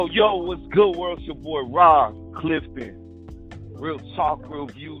Yo, what's good, world? It's your boy Rob Clifton. Real talk, real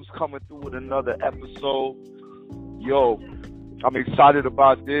views coming through with another episode. Yo, I'm excited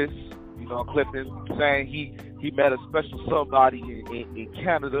about this. You know, Clifton saying he met a special somebody in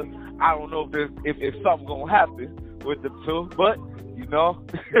Canada. I don't know if something gonna happen with them two, but you know,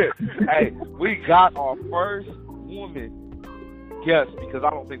 hey, we got our first woman guest because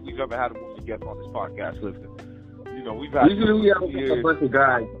I don't think we've ever had a woman guest on this podcast, Clifton. You know, we've had usually we have a bunch of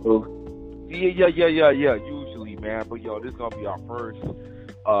guys. So. Yeah. Usually, man. But yo, this is gonna be our first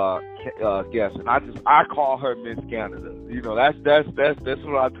guest, and I call her Miss Canada. You know, that's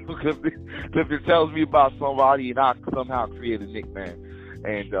what I do. Clifton tells me about somebody, and I somehow create a nickname.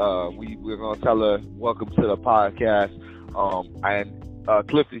 And we're gonna tell her welcome to the podcast. And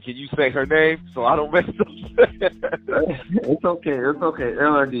Clifton, can you say her name so I don't mess up? It's okay.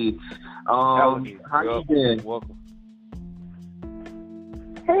 LRD. Elodie, how you been? Welcome.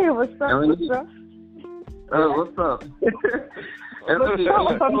 Hey, what's up? What's up? Elodie, can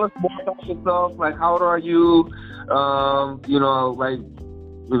you tell us more about yourself? Like, how old are you? You know,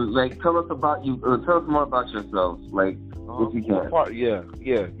 like tell us about you. Tell us more about yourself. Like, if you can.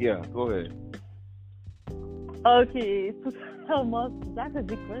 Yeah. Go ahead. Okay, so much. That's a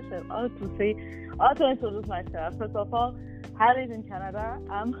big question. How to introduce myself? First of all, I live in Canada.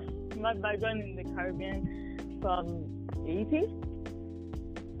 My background in the Caribbean from Haiti.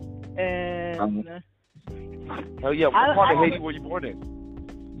 And hell yeah, what part of Haiti were you born in?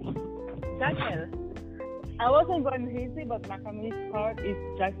 Jackson. I wasn't born in Haiti, but my family's part is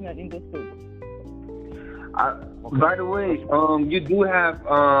Jackson in the States. By the way, you do have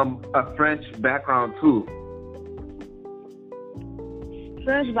a French background too.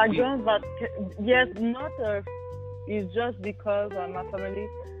 French background, but yes, not it's just because my family.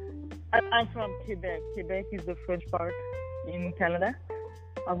 I'm from Quebec. Quebec is the French part in Canada,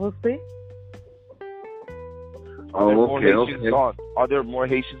 I will say. Are there more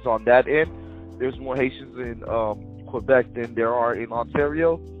Haitians on that end? There's more Haitians in Quebec than there are in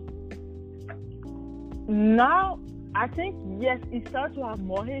Ontario? Now, I think, yes, it started to have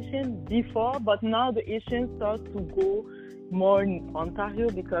more Haitians before, but now the Haitians start to go more in Ontario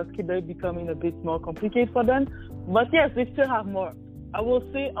because Quebec becoming a bit more complicated for them. But yes, we still have more. I will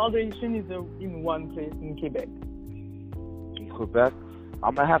say all the Haitians is in one place in Quebec. In Quebec?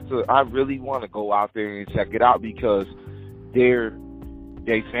 I really want to go out there and check it out because they're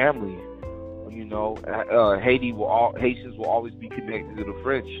family. You know, Haitians will always be connected to the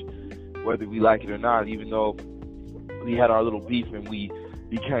French, whether we like it or not. Even though we had our little beef and we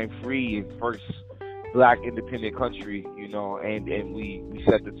became free in first Black independent country, you know, and we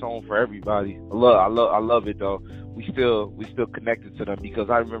set the tone for everybody. I love it though. We still connected to them because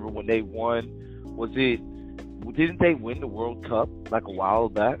I remember when they won. Didn't they win the World Cup like a while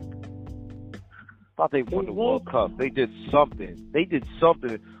back? I thought they won the World Cup. They did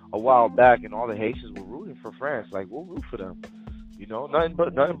something a while back, and all the Haitians were rooting for France. Like, we'll root for them. You know, nothing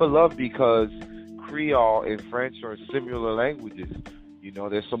but love because Creole and French are similar languages. You know,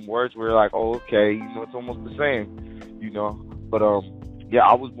 there's some words where you're like, oh, okay, you know, it's almost the same. You know, but yeah,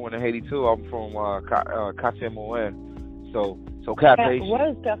 I was born in Haiti too. I'm from Cap-Haïtien. So Cap-Haïtien. Where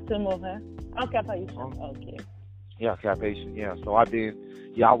is Cap-Haïtien? Oh, Cap-Haïtien. Okay. Yeah, Cap-Haïtien. Yeah. So I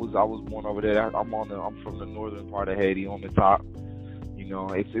was born over there. I'm from the northern part of Haiti, on the top. You know,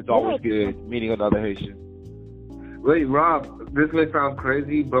 it's always good meeting another Haitian. Wait, Rob, this may sound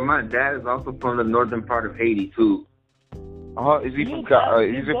crazy, but my dad is also from the northern part of Haiti too. Is he from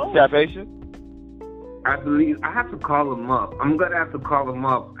Cap-Haïtien? I believe I have to call him up. I'm gonna have to call him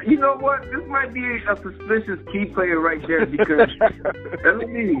up. You know what? This might be a suspicious key player right there because I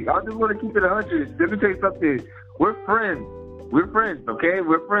just want to keep it 100. Let me tell you something. We're friends, okay?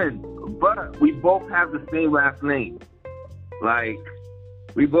 We're friends, but we both have the same last name. Like,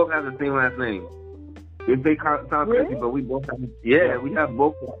 we both have the same last name. It may sound crazy, but we both have. Yeah, we have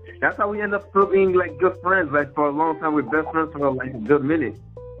both. That's how we end up being like good friends. Like for a long time, we're best friends for like a good minute.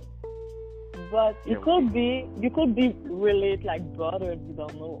 But you could be related like brothers. You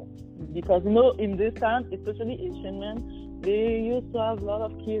don't know because you know in this time, especially Asian men, they used to have a lot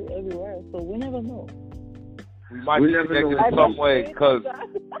of kids everywhere. So we never know. We might be connected in some way because.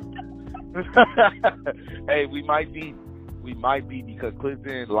 Hey, we might be because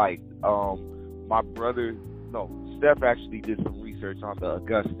Clifton, like, my brother, Steph actually did some research on the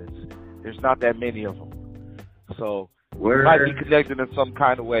Augustins. There's not that many of them. So we might be connected in some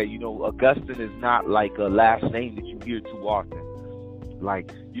kind of way. You know, Augustin is not like a last name that you hear too often.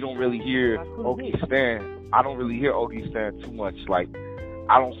 Like, you don't really hear Augustin. I don't really hear Augustin too much. Like,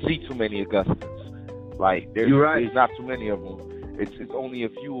 I don't see too many Augustins. Like, there's not too many of them. it's only a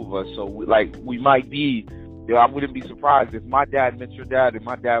few of us. So we might be. I wouldn't be surprised if my dad met your dad, and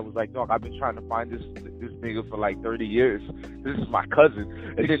my dad was like, "Dog, I've been trying to find this nigga for like 30 years. This is my cousin."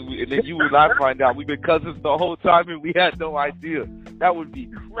 And then you and I find out we've been cousins the whole time, and we had no idea. That would be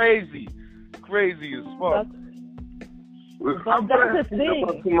crazy as fuck. I'm gonna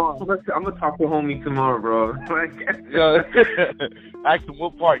talk to homie tomorrow, bro. Ask him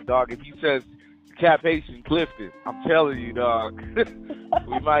what part, dog. If he says Cap Haitian Clifton, I'm telling you, dog.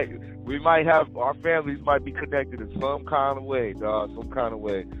 we might have, our families might be connected in some kind of way, dog. Some kind of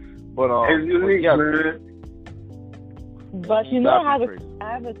way. But it's unique, yeah. man. But I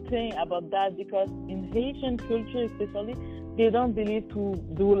have a thing about that, because in Haitian culture especially, they don't believe to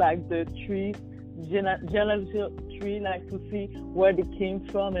do like the genealogical tree, like to see where they came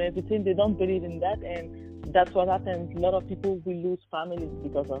from and everything. They don't believe in that, and that's what happens. A lot of people will lose families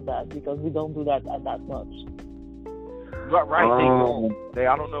because of that, because we don't do that that much. Right, they don't.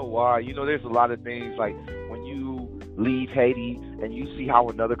 I don't know why. You know, there's a lot of things, like when you leave Haiti and you see how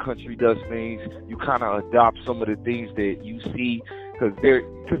another country does things, you kind of adopt some of the things that you see, because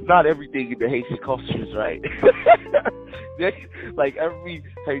not everything in the Haitian culture is right. Like every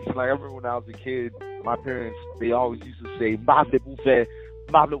Haitian, like I remember when I was a kid, my parents, they always used to say, you want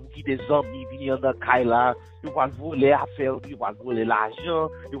voler affaire, you want voler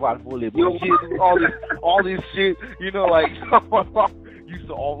l'argent, you want voler all this shit, you know, like my mom used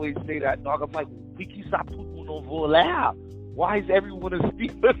to always say that, dog. I'm like, why is everyone a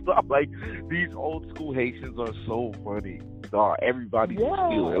stealer? I'm like, these old school Haitians are so funny, dog. Everybody's a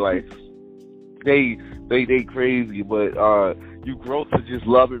stealer, like they crazy, but you grow to just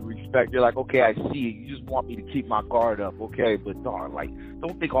love and respect. You're like, okay, I see it. You just want me to keep my guard up, okay? But dog, like,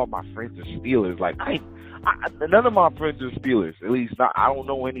 don't think all my friends are stealers. Like, none of my friends are stealers. At least I don't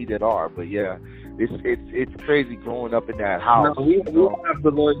know any that are. But yeah, it's crazy growing up in that house. No, we all have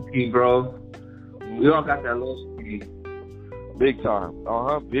the loyalty, bro. We all got that loyalty. Big time,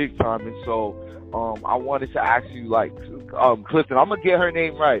 big time. And so, I wanted to ask you, like, Clifton, I'm gonna get her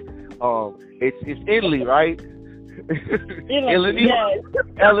name right. It's Italy, right? Eleni? Yes.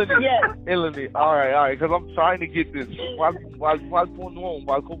 Eleni. Yes. Eleni. All right, because I'm trying to get this. Sooner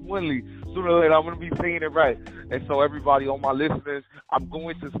or later, I'm going to be saying it right. And so everybody, all my listeners,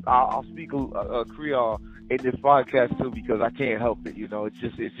 I'll speak a Creole in this podcast too, because I can't help it. You know, it's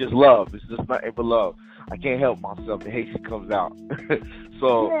just love. It's just nothing but love. I can't help myself. The Haitian comes out.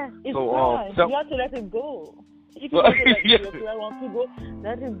 So, yeah, it's so, fine. You have to let it go. If you want to go,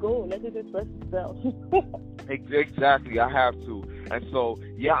 let it go. Let it express itself. Exactly, I have to. And so,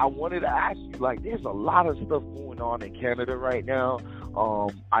 yeah, I wanted to ask you, like, there's a lot of stuff going on in Canada right now.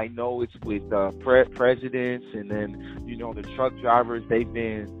 I know it's with presidents, and then, you know, the truck drivers, they've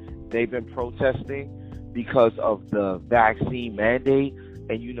been protesting because of the vaccine mandate.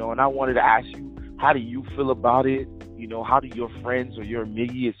 And, you know, and I wanted to ask you, how do you feel about it? You know, how do your friends or your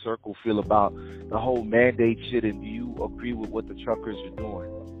immediate circle feel about the whole mandate shit, and do you agree with what the truckers are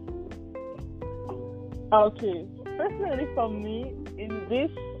doing? Okay. Personally, for me, in this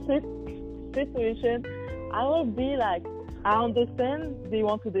situation, I will be like, I understand they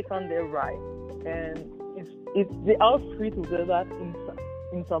want to defend their rights, and they are free to do that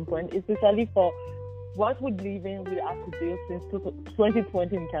in some point, especially for what we live in. We have to deal since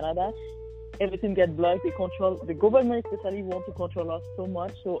 2020 in Canada. Everything gets blocked. The government especially want to control us so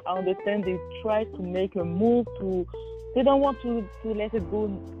much. So I understand they try to make a move they don't want to let it go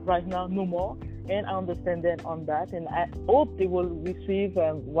right now no more. And I understand them on that. And I hope they will receive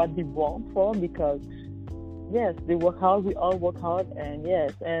what they want for, because yes, they work hard. We all work hard. And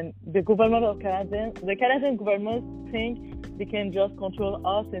yes, and the Canadian government think they can just control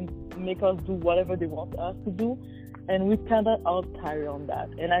us and make us do whatever they want us to do. And we kind of all tired on that.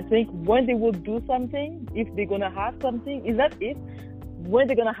 And I think when they will do something, if they're going to have something, when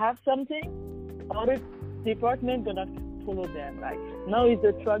they're going to have something, other departments going to follow them. Like, now is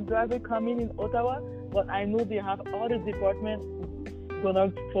the truck driver coming in Ottawa, but I know they have other departments going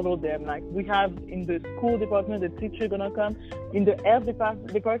to follow them. Like, we have in the school department, the teacher going to come. In the health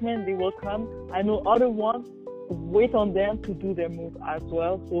department, they will come. I know other ones wait on them to do their move as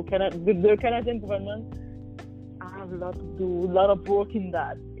well. So the Canadian government, I have a lot to do, a lot of work in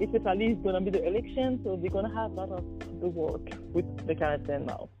that. Especially it's going to be the election, so they're going to have a lot of the work with the Canadian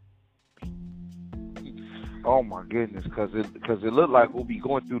now. Oh my goodness, because it looked like we'll be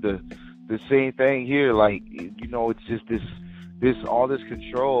going through the same thing here. Like, you know, it's just all this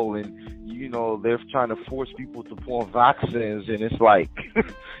control, and you know they're trying to force people to pull vaccines, and it's like,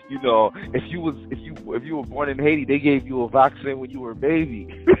 you know, if you were born in Haiti, they gave you a vaccine when you were a baby,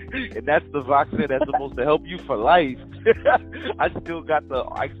 and that's the vaccine that's supposed to help you for life. I still got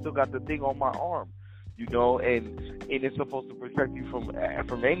the thing on my arm, you know, and it's supposed to protect you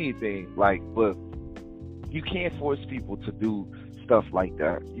from anything, like, but you can't force people to do stuff like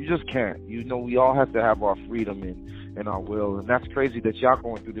that. You just can't. You know, we all have to have our freedom and our will, and that's crazy that y'all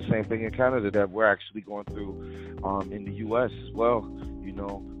going through the same thing in Canada that we're actually going through in the U.S. as well. You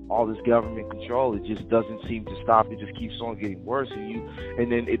know, all this government control, it just doesn't seem to stop. It just keeps on getting worse,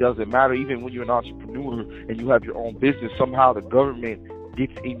 and then it doesn't matter. Even when you're an entrepreneur and you have your own business, somehow the government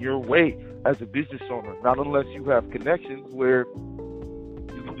gets in your way as a business owner. Not unless you have connections where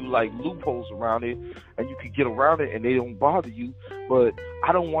you can do like loopholes around it, and you can get around it, and they don't bother you. But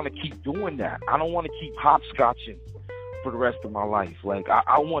I don't want to keep doing that. I don't want to keep hopscotching for the rest of my life. Like,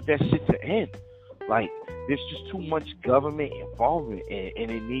 I want that shit to end. Like, there's just too much government involvement, and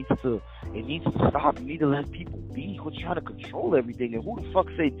it needs to stop. You need to let people be. Quit trying to control everything. And who the fuck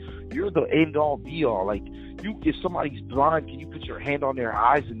said you're the end all be all? Like, if somebody's blind, can you put your hand on their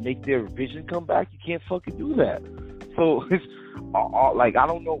eyes and make their vision come back? You can't fucking do that. So it's like, I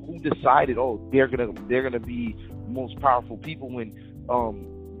don't know who decided, they're gonna be most powerful people when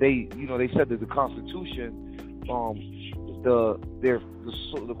they said that the Constitution,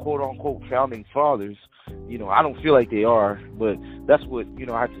 the quote unquote founding fathers, you know, I don't feel like they are, but that's what, you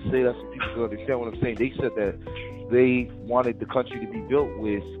know, I have to say. That's what people can understand what I'm saying. They said that they wanted the country to be built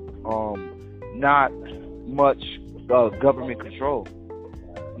with not much government control.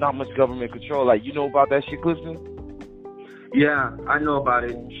 Not much government control. Like, you know about that shit, Clifton? Yeah, I know about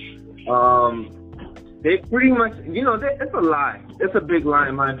it. They pretty much, you know, it's a lie. It's a big lie,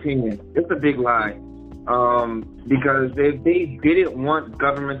 in my opinion. It's a big lie. Because they didn't want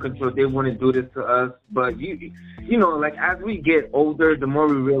government control. They want to do this to us. But you know, like, as we get older, the more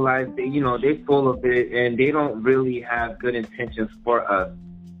we realize that, you know, they're full of it, and they don't really have good intentions for us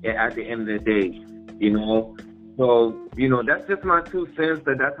at the end of the day, you know. So, you know, that's just my 2 cents.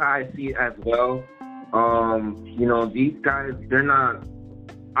 That's how I see it as well. You know, these guys, they're not,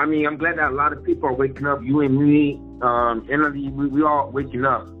 I mean, I'm glad that a lot of people are waking up. You and me, we all waking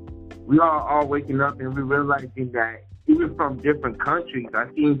up. We are all waking up, and we're realizing that even from different countries,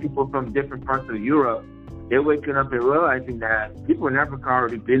 I've seen people from different parts of Europe, they're waking up and realizing that people in Africa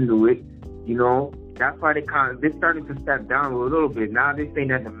already been through it, you know. That's why they're starting to step down a little bit. Now they're saying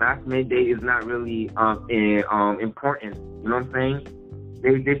that the mask mandate is not really important, you know what I'm saying?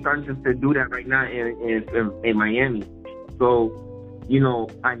 They're starting to do that right now in Miami. So, you know,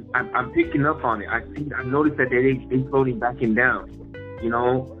 I'm picking up on it. I noticed that they're floating back and down, you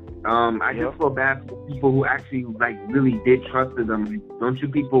know. I just feel bad for people who actually, like, really did trust them. Don't you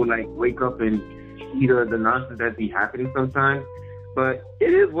people, like, wake up and see the nonsense that be happening sometimes? But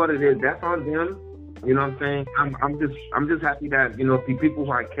it is what it is. That's on them. You know what I'm saying? I'm just happy that, you know, the people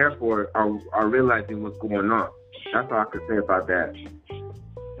who I care for are realizing what's going on. That's all I could say about that.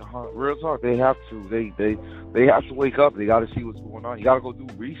 Real talk. They have to. They have to wake up. They got to see what's going on. You got to go do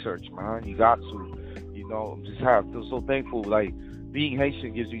research, man. You got to. You know, feel so thankful. Like, being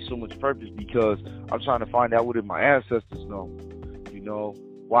Haitian gives me so much purpose, because I'm trying to find out what did my ancestors know. You know,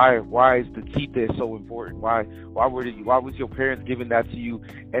 why is the tite so important? Why was your parents giving that to you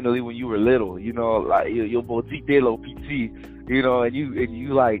endly when you were little? You know, like your tite lo PT. You know, and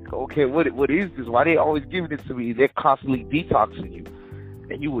you like, okay, what is this? Why they always giving it to me? They're constantly detoxing you,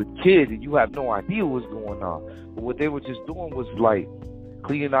 and you were a kid and you have no idea what's going on. But what they were just doing was, like,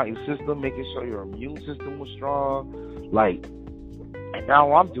 cleaning out your system, making sure your immune system was strong, like. And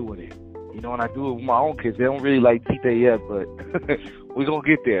now I'm doing it, you know, and I do it with my own kids. They don't really like tite yet, but we're gonna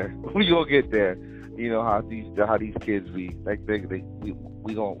get there. We gonna get there. You know how these kids be. Like, we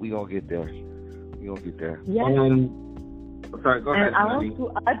gonna get there. We gonna get there. Yeah. Sorry, go ahead. I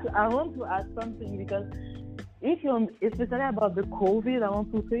want to add something, because especially about the COVID, I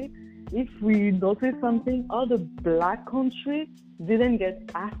want to say, if we notice something, all the black countries didn't get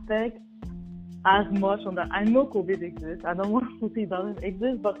affected as much on that. I know COVID exists. I don't want to say it doesn't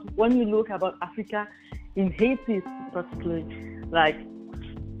exist, but when you look about Africa, in Haiti particularly, like,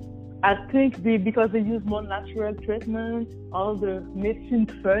 I think because they use more natural treatment, all the medicine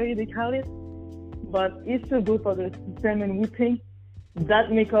feuille, they call it, but it's still good for the system, and we think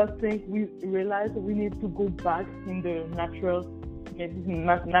that makes us think, we realize that we need to go back in the natural medicine,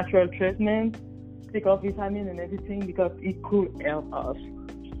 natural treatment, take off vitamin and everything, because it could help us.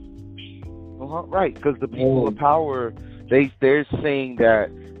 Right, because the people in power, they're saying that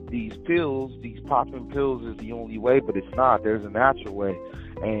these pills, these popping pills is the only way, but it's not. There's a natural way.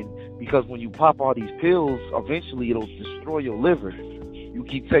 And because when you pop all these pills, eventually it'll destroy your liver. You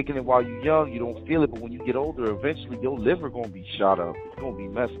keep taking it while you're young, you don't feel it, but when you get older, eventually your liver going to be shot up. It's going to be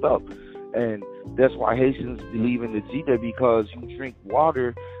messed up. And that's why Haitians believe in the Zika, because you drink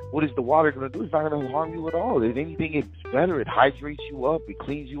water. What is the water going to do? It's not going to harm you at all. If anything, it's better. It hydrates you up. It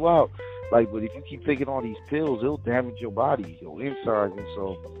cleans you out. Like, but if you keep taking all these pills, it'll damage your body, your insides. And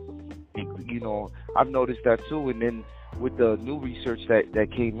so, you know, I've noticed that too. And then with the new research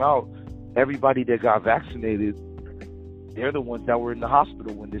that came out, everybody that got vaccinated, they're the ones that were in the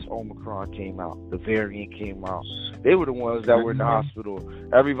hospital when this Omicron came out, the variant came out. They were the ones that were in the hospital.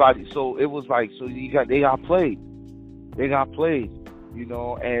 Everybody, so it was like, so they got played. They got played, you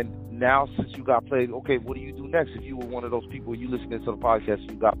know. And now since you got played, okay, what do you do next? If you were one of those people, you listening to the podcast,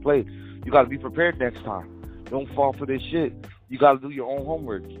 you got played, you got to be prepared next time. Don't fall for this shit. You got to do your own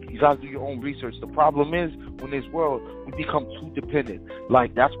homework. You got to do your own research. The problem is, in this world, we become too dependent.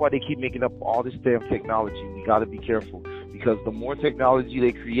 Like, that's why they keep making up all this damn technology. We got to be careful, because the more technology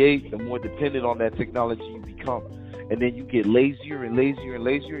they create, the more dependent on that technology you become. And then you get lazier and lazier and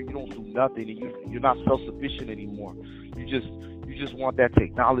lazier, and you don't do nothing, and you're not self-sufficient anymore. You just want that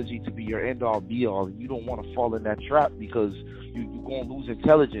technology to be your end-all, be-all, and you don't want to fall in that trap, because you're going to lose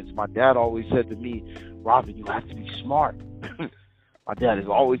intelligence. My dad always said to me, Robin, you have to be smart. My dad is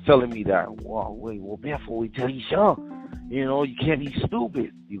always telling me that. Well, therefore we tell you young. You know, you can't be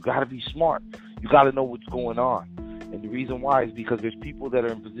stupid. You got to be smart. You got to know what's going on. And the reason why is because there's people that are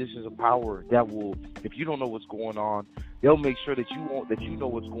in positions of power that will, if you don't know what's going on, they'll make sure that you know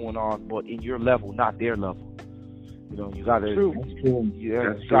what's going on, but in your level, not their level. You know, you gotta, you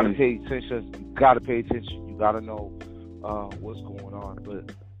gotta pay attention. You gotta pay attention. You gotta know what's going on.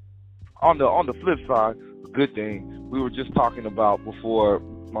 But on the flip side, a good thing we were just talking about before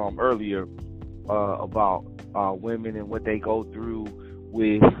earlier about women and what they go through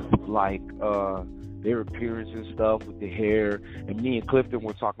with like their appearance and stuff with the hair. And me and Clifton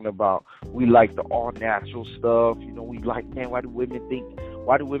were talking about we like the all natural stuff. You know, we like, man, why do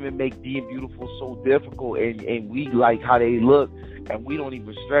women make being beautiful so difficult? And we like how they look, and we don't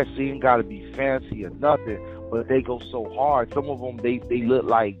even stress. They ain't gotta be fancy or nothing, but they go so hard. Some of them they look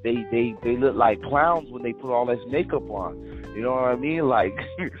like they look like clowns when they put all this makeup on. You know what I mean? Like,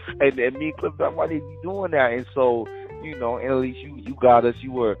 and me and Clifton, why they be doing that? And so, you know, and at least you got us.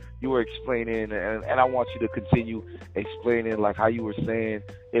 You were explaining, and I want you to continue explaining, like how you were saying,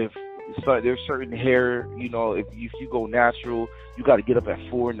 if there's certain hair, you know, if you go natural, you got to get up at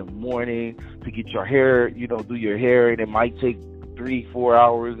 4 a.m. to get your hair, you know, do your hair, and it might take 3-4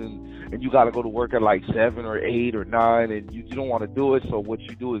 hours, and you got to go to work at like 7 or 8 or 9, and you don't want to do it. So what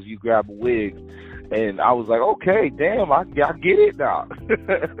you do is you grab a wig, and I was like, okay, damn, I get it now.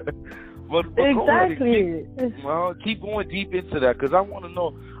 But exactly. Keep going deep into that, because I want to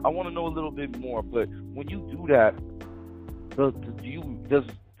know a little bit more. But when you do that,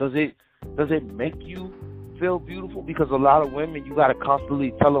 does it make you feel beautiful? Because a lot of women, you got to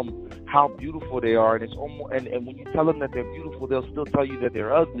constantly tell them how beautiful they are, and it's almost, and when you tell them that they're beautiful, they'll still tell you that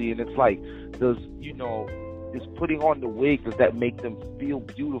they're ugly. And it's like, does putting on the wig, does that make them feel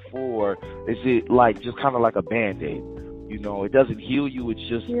beautiful, or is it like just kind of like a Band-Aid? You know, it doesn't heal you. It's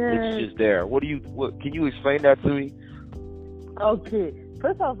just there. Can you explain that to me? Okay.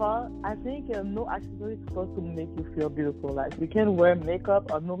 First of all, I think no accessory is supposed to make you feel beautiful. Like, you can wear makeup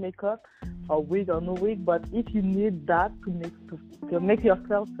or no makeup, or wig or no wig, but if you need that to make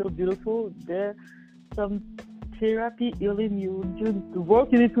yourself feel beautiful, there's some therapy, healing, the work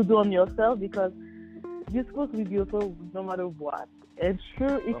you need to do on yourself, because you're supposed to be beautiful no matter what. And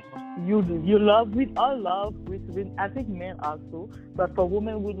sure, if you love, we all love receiving, I think men also, but for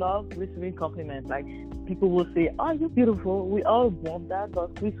women, we love receiving compliments. Like, people will say, oh, you're beautiful. We all want that,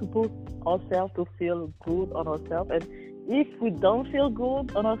 but we suppose ourselves to feel good on ourselves. And if we don't feel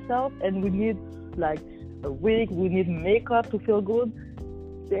good on ourselves, and we need like a wig, we need makeup to feel good,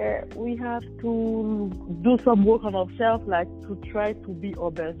 there we have to do some work on ourselves, like to try to be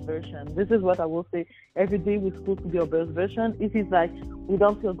our best version. This is what I will say. Every day we're supposed to be our best version. If it's like we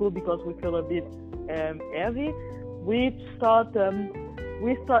don't feel good because we feel a bit heavy, we stop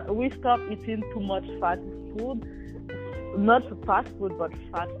eating too much fat food. Not fast food, but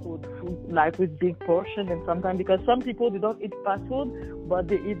fat food, like with big portion. And sometimes, because some people, they don't eat fast food, but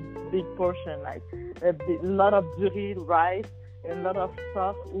they eat big portion, like a lot of dirty rice, a lot of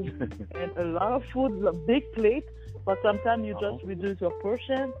stuff, and a lot of food, a big plate. But sometimes you just reduce your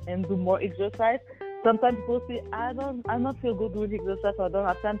portion and do more exercise. Sometimes people say, I not feel good doing exercise, so I don't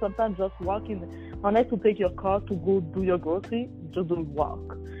have time. Sometimes just walking. Unless to take your car to go do your grocery, just do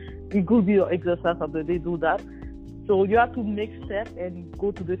walk. it could be your exercise of the day, do that. So you have to make steps and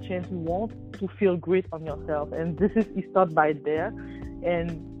go to the change you want to feel great on yourself. And this is, it starts by there.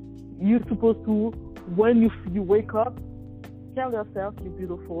 And you're supposed to, when you wake up, tell yourself you're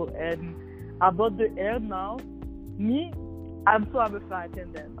beautiful. And about the hair now, I'm a flight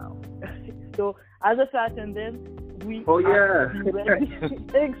attendant now. So as a flight attendant, we have to be ready.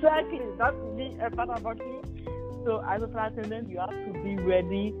 Exactly. That's me, a part about me. So as a flight attendant, you have to be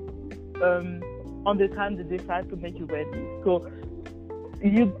ready on the time they decide to make you ready. So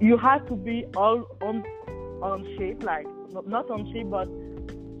you have to be all on shape, like not on shape, but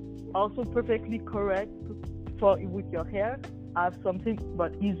also perfectly correct with your hair. Have something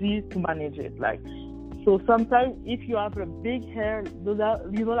but easy to manage it. Like, so sometimes if you have a big hair,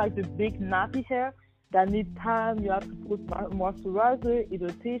 like the big nappy hair that need time, you have to put moisturizer,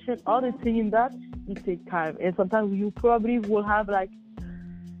 hydration, all the things in that, it takes time. And sometimes you probably will have like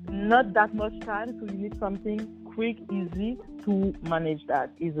not that much time, so you need something quick, easy to manage that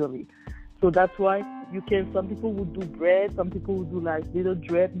easily. So that's why some people would do braid, some people would do like little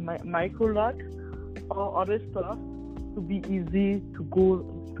dread, micro locks, or other stuff to be easy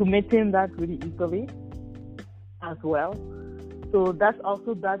to maintain that really easily as well. So that's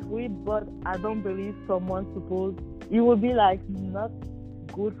also that way, but I don't believe it would be like not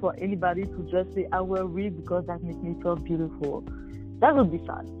good for anybody to just say, I wear wig because that makes me feel beautiful. That would be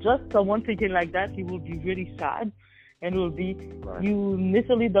sad. Just someone thinking like that, it will be really sad. And it will be, right. You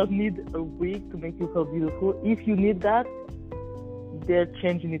necessarily don't need a wig to make you feel beautiful. If you need that, they're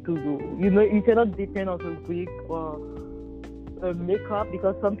changing it to do. You cannot depend on a wig or makeup,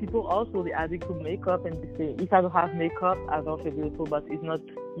 because some people also they addict to makeup and they say, if I don't have makeup, I don't feel beautiful. But you're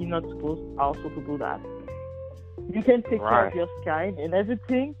not supposed also to do that. You can take care of your skin and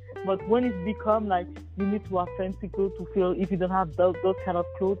everything, but when it's become like you need to have fancy clothes to feel, if you don't have those kind of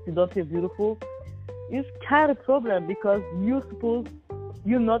clothes, you don't feel beautiful. It's kind of a problem, because you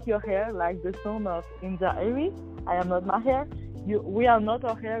not your hair, like the song of India Airy, I am not my hair. We are not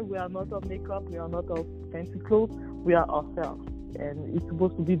our hair, we are not our makeup, we are not our fancy clothes, we are ourselves. And it's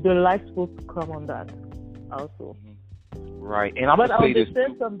supposed to be, the light supposed to come on that also. Right. And I'm going to say this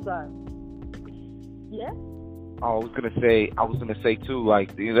too. Sometimes. Yeah? I was gonna say too,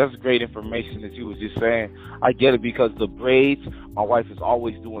 like, that's great information that you was just saying. I get it, because the braids, my wife is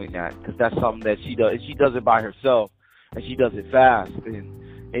always doing that, because that's something that she does. And she does it by herself, and she does it fast. And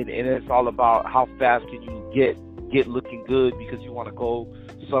it's all about how fast can you get looking good, because you want to go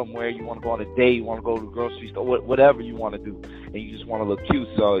somewhere, you want to go on a date, you want to go to the grocery store, whatever you want to do, and you just want to look cute.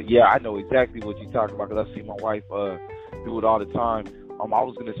 So yeah, I know exactly what you're talking about, because I see my wife do it all the time. I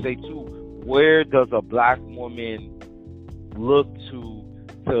was gonna say too, where does a black woman look to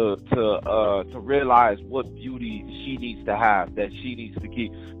realize what beauty she needs to have, that she needs to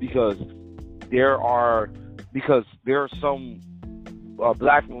keep? Because there are some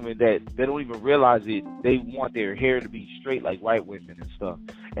black women that they don't even realize it. They want their hair to be straight like white women and stuff,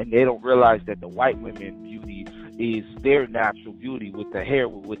 and they don't realize that the white women beauty is their natural beauty with the hair,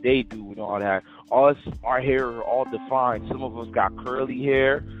 with what they do and all that. Our hair are all defined. Some of us got curly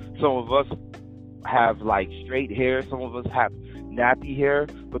hair. Some of us have like straight hair. Some of us have nappy hair.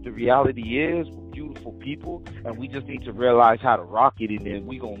 But the reality is, we're beautiful people, and we just need to realize how to rock it, and then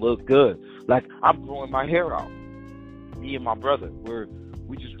we gonna look good. Like, I'm growing my hair out. Me and my brother,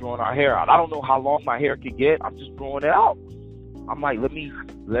 we just growing our hair out. I don't know how long my hair can get. I'm just growing it out. I'm like, let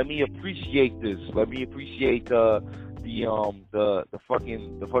me appreciate this. Let me appreciate the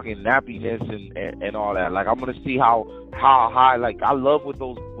fucking nappiness and all that. Like, I'm gonna see how high. Like, I love what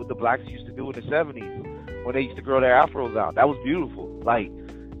the blacks used to do in the 70s when they used to grow their afros out. That was beautiful. Like,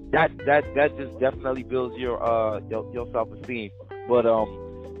 that just definitely builds your self-esteem. But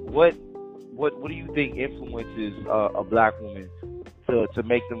what do you think influences a black woman to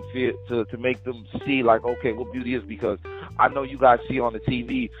make them feel, to make them see, like, okay, what beauty is? Because I know you guys see on the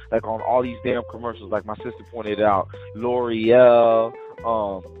TV, like on all these damn commercials, like my sister pointed out, L'Oreal,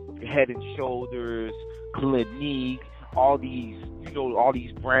 Head and Shoulders, Clinique, all these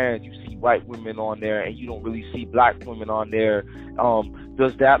brands. You see white women on there, and you don't really see black women on there.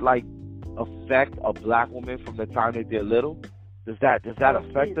 Does that like affect a black woman from the time that they're little? Does that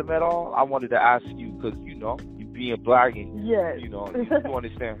affect them at all? I wanted to ask you, because you being black, and yes. you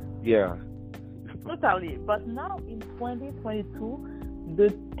understand. Yeah. Totally. But now in 2022, the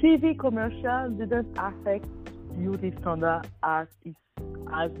TV commercial didn't affect beauty standard as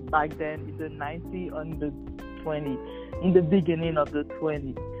back then in the 90s and the 20s, in the beginning of the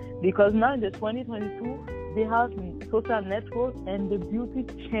 20s. Because now in the 2022, they have social networks, and the beauty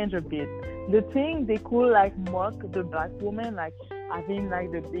changed a bit. The thing they could like mock the black woman, like, having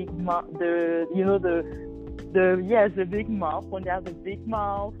like the big mouth, the big mouth. When they have the big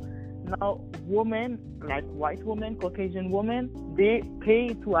mouth, now women, like white women, Caucasian women, they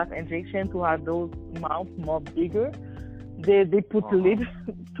pay to have injection to have those mouths more bigger. They put lips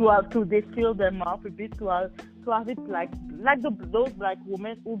they fill their mouth a bit to have it like those black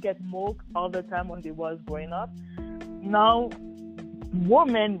women who get milk all the time when they was growing up. Now,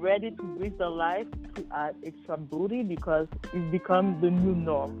 women ready to risk their life to add extra booty because it becomes the new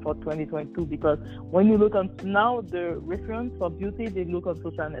norm for 2022. Because when you look on now, the reference for beauty, they look on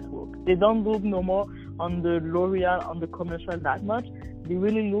social network. They don't look no more on the L'Oreal, on the commercial that much. They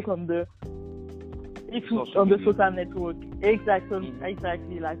really look on the social network.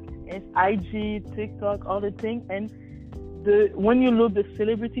 Exactly, like IG, TikTok, all the things. And when you look the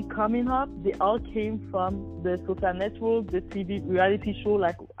celebrity coming up, they all came from the social network, the TV reality show,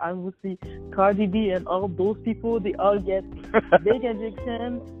 like I would see Cardi B and all those people. They all get big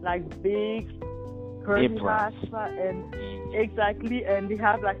injection, like big curly hair, and and they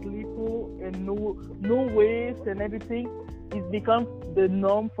have like lipo and no waist and everything. It becomes the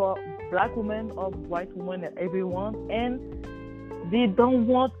norm for black women or white women and everyone, and they don't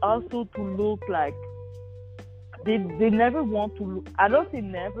want also to look like they never want to look. I don't say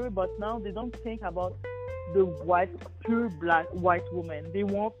never, but now they don't think about the pure black white woman. They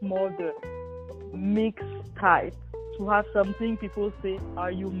want more the mixed type, to have something people say, are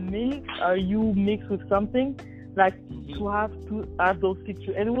you mixed with something, like to have those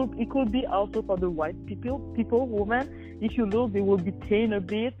pictures. And it could be also for the white people, women. If you look, they will be tan a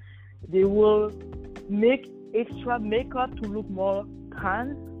bit. They will make extra makeup to look more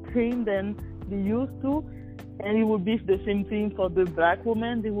tan than they used to. And it will be the same thing for the black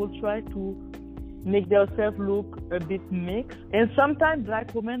women. They will try to make themselves look a bit mixed. And sometimes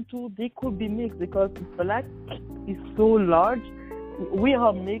black women too, they could be mixed because black is so large. We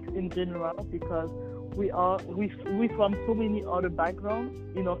are mixed in general because we from so many other backgrounds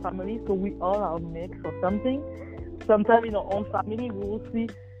in our family, so we all are mixed or something. Sometimes in our own family, we will see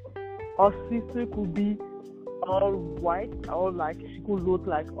our sister could be all white, or like she could look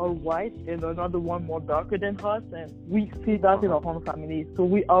like all white, and another one more darker than us, and we see that in our own family. So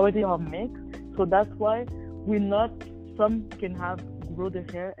we already are mixed. So that's why we're not. Some can grow their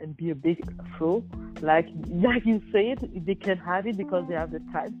hair and be a big afro, like you said, they can have it because they have the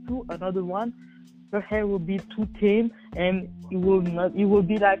type too. Another one, her hair will be too tame, and it will not. It will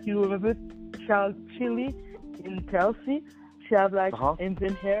be like, you remember Chili in Chelsea? She have like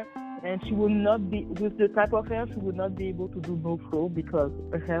Indian hair. And she will not be, with the type of hair, she would not be able to do no fro because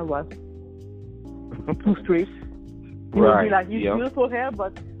her hair was too straight. It will be like beautiful hair,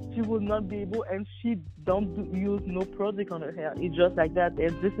 but she will not be able, and she don't use no product on her hair. It's just like that.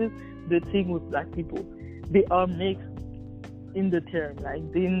 And this is the thing with black people. They are mixed in the term. Like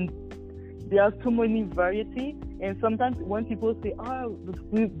there are too many variety. And sometimes when people say,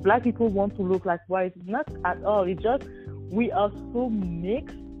 black people want to look like white, not at all. It's just we are so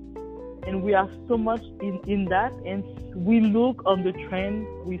mixed. And we are so much in that, and we look on the trend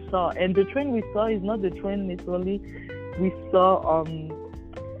we saw. And the trend we saw is not the trend necessarily we saw,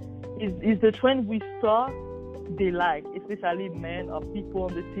 is the trend we saw they like, especially men or people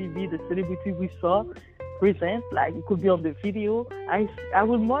on the TV, the celebrity we saw present, like it could be on the video. I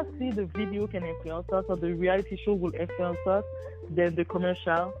would more see the video can influence us, or the reality show will influence us, than the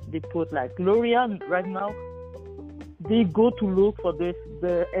commercial they put. Like L'Oreal right now, they go to look for the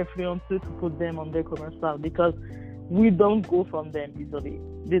influencer to put them on their commercial, because we don't go from them easily.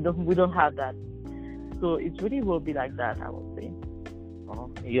 We don't have that. So it really will be like that, I would say.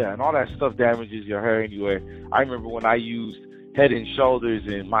 Yeah, and all that stuff damages your hair anyway. I remember when I used Head and Shoulders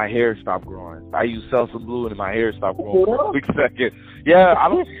and my hair stopped growing. I used Seltzer Blue and my hair stopped growing for a quick second. Yeah, I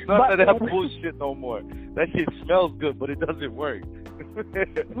don't use none of that bullshit no more. That shit smells good, but it doesn't work.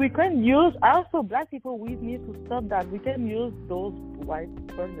 We can use, also black people, we need to stop that. We can use those white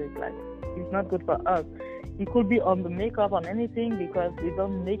products, like it's not good for us. It could be on the makeup, on anything, because we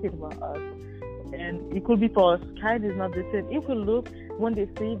don't make it for us. And it could be for our skin, is not the same. If we look, when they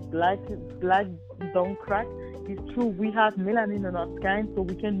say black don't crack, it's true, we have melanin in our skin, so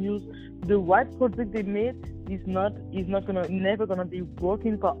we can use the white product they made. Never gonna be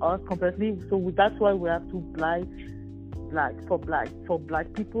working for us completely. So that's why we have to black for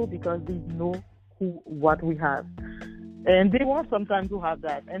black people, because they know what we have, and they want sometimes to have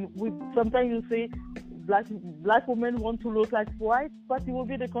that. And sometimes you say black women want to look like white, but it will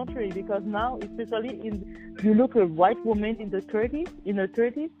be the contrary, because now, especially you look at a white woman in her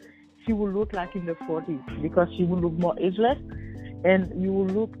 30s, she will look like in the 40s, because she will look more ageless, and you will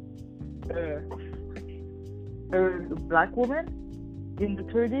look a black woman in the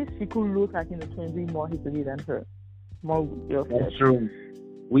 30s, she could look like in the 20s more easily than her. More yourself. That's true.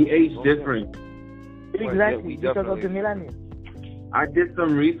 We age different. Exactly, because of the melanin. I did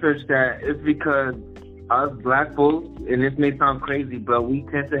some research that it's because us black folks, and this may sound crazy, but we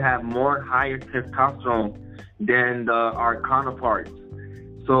tend to have higher testosterone than our counterparts.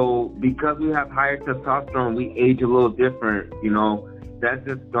 So because we have higher testosterone, we age a little different, you know. That's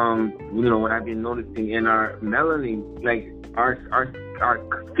just what I've been noticing in our melanin, like our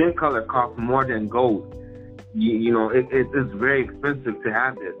skin color costs more than gold. It's very expensive to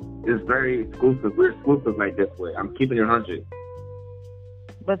have this. It's very exclusive. We're exclusive like this way. I'm keeping it 100.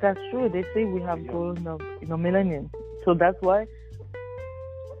 But that's true. They say we have gold in our melanin. So that's why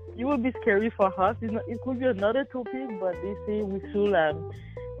it will be scary for us. It could be another topic, but they say we should.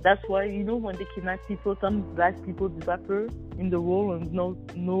 That's why, when they kidnap people, some black people disappear in the world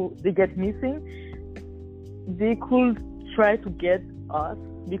and they get missing. They could try to get us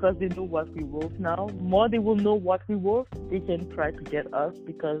because they know what we worth now. More they will know what we worth, they can try to get us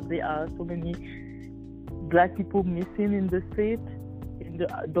because there are so many black people missing in the state, in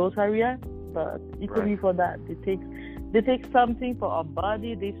those areas. But equally for that, they take something for our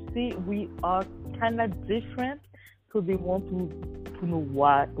body. They see we are kind of different, so they want to know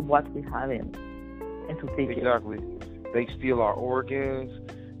what we have in and to take it. Exactly. They steal our organs.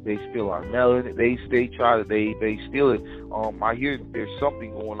 They steal our melanin. They steal it. I hear there's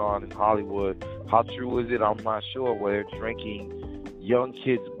something going on in Hollywood. How true is it? I'm not sure. Where they're drinking young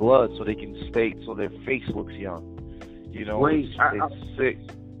kids' blood so they can so their face looks young. It's sick.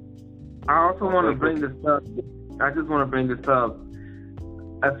 I also want to bring this up. I just want to bring this up.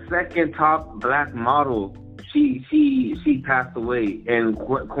 A second top black model, she passed away, and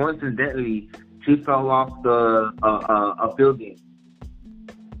coincidentally, she fell off a building.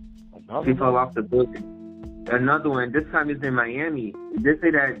 She fell off the building. Another one. This time it's in Miami. They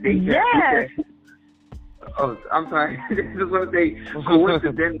say that they. Yes. I'm sorry. I just want to say,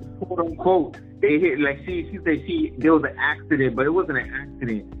 coincidentally, quote unquote, they hit. Like she said, there was an accident, but it wasn't an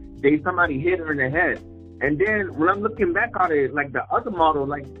accident. Somebody hit her in the head. And then when I'm looking back on it, like the other model,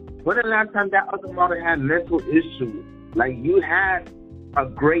 like when the last time that other model had mental issues? Like you had a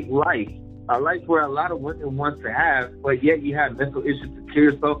great life, a life where a lot of women want to have, but yet you have mental issues to kill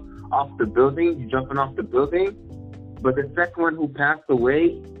yourself off the building, you jumping off the building. But the second one who passed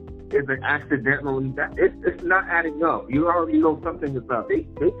away is an accidental. It's not adding up. You already know something is up. They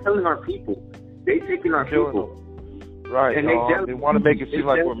killing our people. They taking our people. Right. And they want to make it seem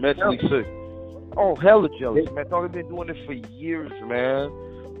like we're mentally sick. Oh, hella jealous, man. They've been doing this for years, man.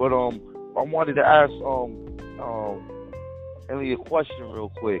 But I wanted to ask Ellie a question real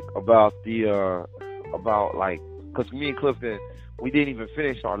quick about because me and Clifton, we didn't even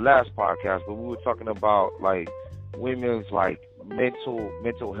finish our last podcast, but we were talking about like women's like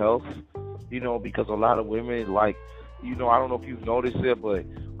mental health, because a lot of women I don't know if you've noticed it, but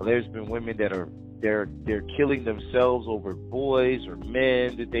there's been women that are they're killing themselves over boys or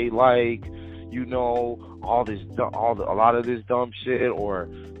men that they like, a lot of this dumb shit, or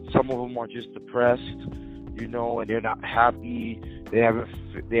some of them are just depressed, and they're not happy. They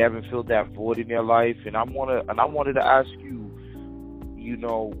haven't filled that void in their life, and I wanted to ask you,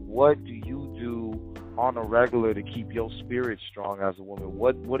 what do you do on a regular to keep your spirit strong as a woman?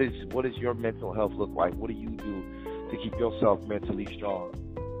 What does your mental health look like? What do you do to keep yourself mentally strong?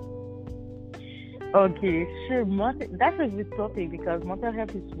 Okay, sure. That's a good topic because mental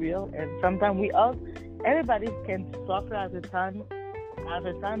health is real, and sometimes everybody can suffer at a time,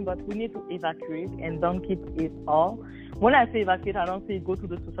 but we need to evacuate and don't keep it all. When I say evacuate, I don't say go to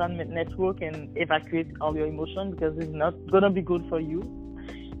the social network and evacuate all your emotions because it's not gonna be good for you.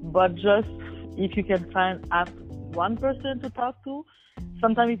 But just if you can ask one person to talk to,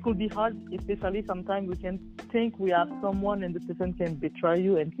 sometimes it could be hard, especially sometimes we can think we have someone and the person can betray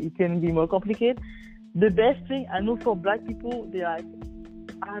you and it can be more complicated. The best thing I know for black people, they're like,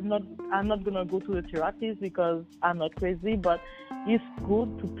 I'm not gonna go to a therapist because I'm not crazy, but it's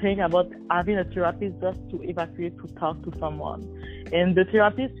good to think about having a therapist just to evacuate, to talk to someone. And the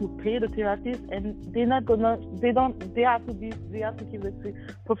therapist, you pay the therapist, and they have to keep the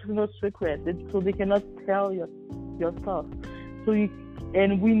professional secret, so they cannot tell your stuff.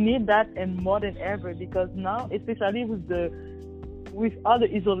 And we need that, and more than ever, because now, especially with all the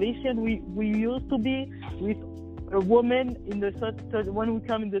isolation we used to be with. A woman in the when we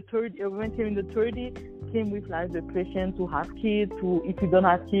come in the 30, a woman came in the 30, came with like depression to have kids. If you don't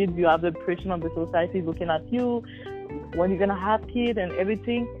have kids, you have the pressure of the society looking at you when you're gonna have kids and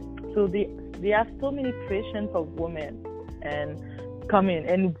everything. So they have so many pressure for women and come in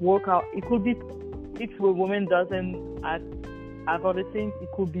and work out. It could be if a woman doesn't other things. It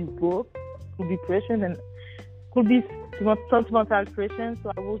could be work, could be depression, and could be sentimental depression.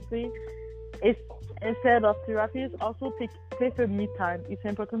 So I will say, it's, instead of therapies, also take a me time. It's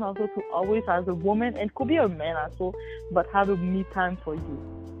important also to always, as a woman, and could be a man also, but have a me time for you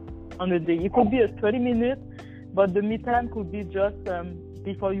on the day. It could be a 30 minutes, but the me time could be just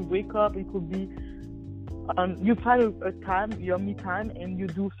before you wake up. It could be you find a time, your me time, and you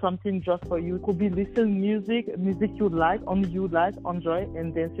do something just for you. It could be listen music you like, only you like, enjoy,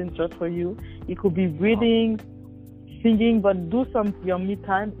 and dancing just for you. It could be reading, singing, but do some your me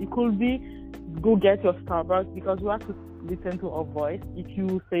time. It could be go get your Starbucks, because you have to listen to our voice. If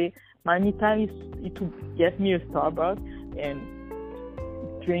you say my me time is to get me a Starbucks and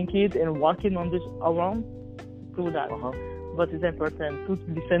drink it and walking on this around, do that. But it's important to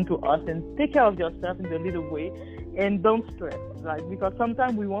listen to us and take care of yourself in a little way, and don't stress, like, because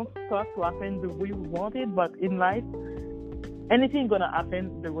sometimes we want stuff to happen the way we want it, but in life anything gonna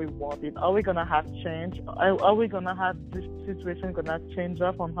happen the way we want it. Are we gonna have change? Are we gonna have this situation gonna change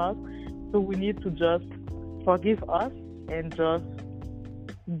up on us? So we need to just forgive us and just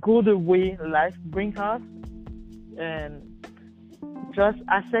go the way life brings us, and just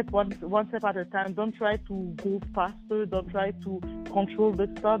accept one step at a time. Don't try to go faster. Don't try to control the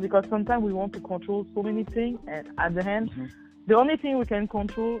stuff, because sometimes we want to control so many things, and at the end, the only thing we can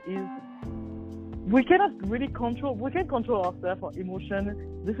control is we cannot really control. We can control ourselves, our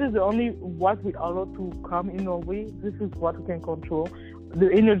emotion. This is the only what we allow to come in our way. This is what we can control.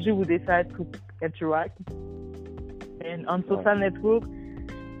 The energy we decide to interact, and on social network,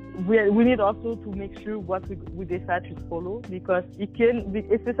 we need also to make sure what we decide to follow, because it can be,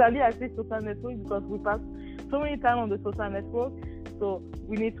 especially I say social network, because we pass so many time on the social network. So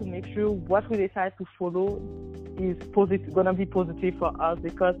we need to make sure what we decide to follow is gonna be positive for us,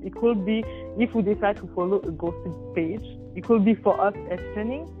 because it could be, if we decide to follow a gossip page, it could be for us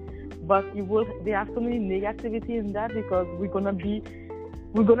entertaining, but there are so many negativity in that, because we're gonna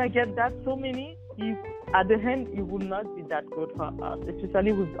get that so many. If at the end it will not be that good for us,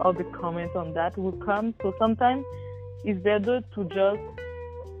 especially with all the comments on that will come. So sometimes it's better to just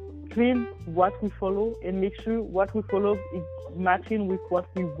clean what we follow and make sure what we follow is matching with what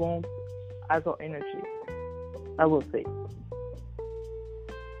we want as our energy, I will say.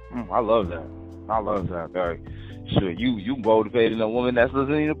 I love that. Very sure. You motivating a woman that's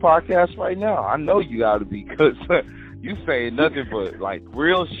listening to the podcast right now. I know you got to be, because you saying nothing but like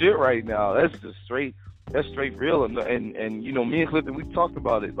real shit right now. That's straight real. And you know, me and Clifton, we've talked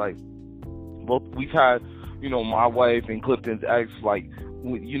about it. Like, both we've had, you know, my wife and Clifton's ex, like,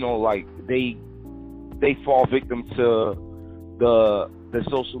 you know, like they fall victim to the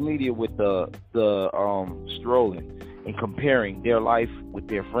social media with the strolling and comparing their life with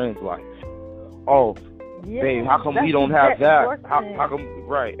their friend's life. Oh, yeah, babe, how come we don't have that? How come,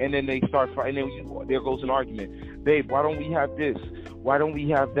 right? And then they start fighting, and then there goes an argument. Babe, why don't we have this? Why don't we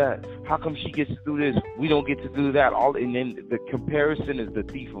have that? How come she gets to do this? We don't get to do that. And then the comparison is the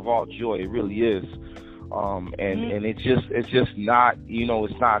thief of all joy. It really is. And it's just not, you know,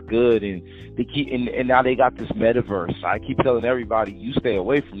 it's not good. And they keep, and now they got this metaverse. I keep telling everybody, you stay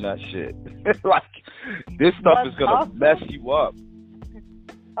away from that shit. Like, this stuff is gonna mess you up.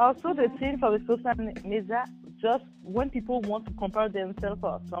 Also, the thing for the social media, just when people want to compare themselves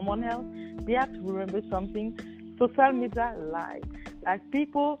or someone else, they have to remember something. Social media lies. Like,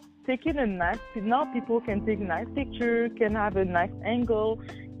 people taking now people can take nice picture, can have a nice angle,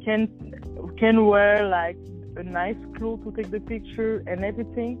 can wear like a nice clothes to take the picture and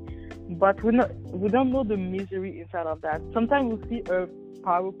everything, but we don't know the misery inside of that. Sometimes we see a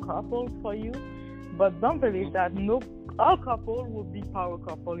power couple for you, but don't believe that all couple will be power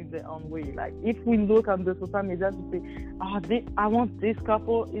couple in their own way. Like, if we look on the social media to say, I want this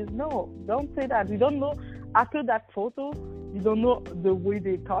couple, don't say that. You don't know, after that photo, you don't know the way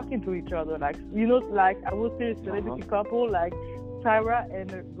they're talking to each other. Like, you know, like I would say a celebrity couple like Sarah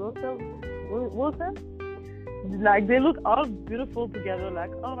and Russell Wilson, like, they look all beautiful together.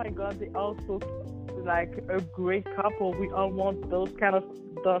 Like, oh my God, they all so like a great couple. We all want those kind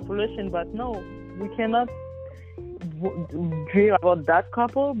of relation, but no, we cannot dream about that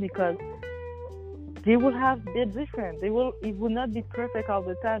couple, because they're different. It will not be perfect all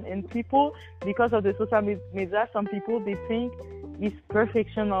the time. And people, because of the social media, some people, they think it's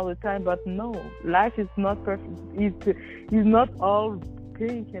perfection all the time, but no, life is not perfect. It's not all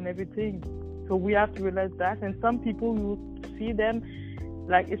pink and everything. So we have to realize that. And some people, you see them,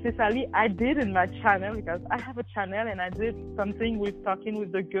 like, especially I did in my channel, because I have a channel, and I did something with talking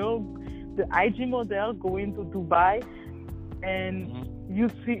with the girl, the IG model, going to Dubai, and you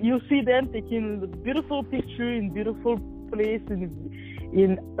see them taking beautiful picture in beautiful place in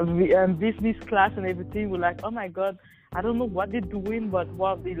business class and everything. We're like, oh my God, I don't know what they're doing, but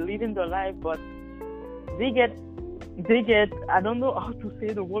they're living their life. But they get, I don't know how to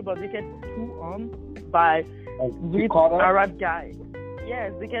say the word, but they get put on by rich Arab guys.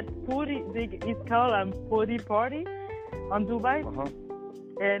 Yes, they get it's called party on Dubai,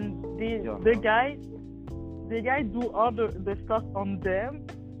 and the guy do all the stuff on them.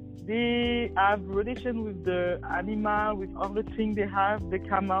 They have relation with the animal, with all the things they have, the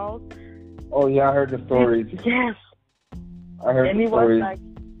camels. Oh yeah, I heard the stories. Yes, I heard the stories. Was like,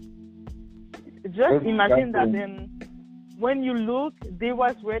 just imagine that then. When you look, they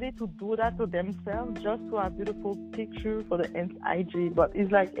was ready to do that to themselves just to have beautiful picture for the IG. But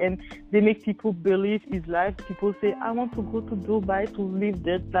it's like, and they make people believe it's life. People say, I want to go to Dubai to live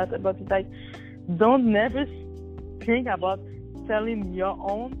there. But it's like, don't never think about selling your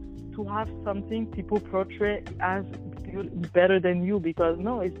own to have something people portray as better than you, because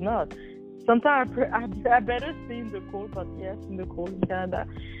no, it's not. Sometimes I better stay in the cold, but yes, in the cold in Canada,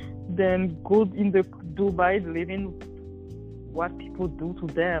 than go in the Dubai living what people do to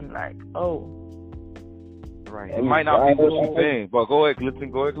them, like, oh. Right. It might not be what you think, but go ahead,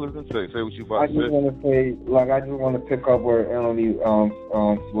 listen, say what you about to say. I just want to pick up where Emily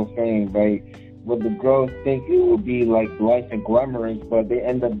was saying, like, what the girls think it will be like life and glamorous, but they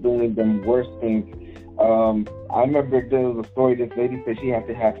end up doing them worse things. I remember there was a story, this lady said she had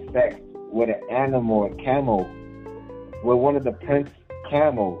to have sex with an animal, a camel, with one of the prince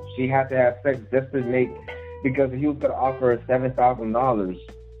camels. She had to have sex just to make, because he was going to offer her $7,000.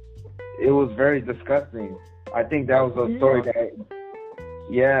 It was very disgusting. I think that was a story that,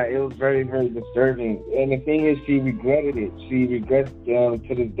 it was very, very disturbing. And the thing is, she regretted it. She regrets to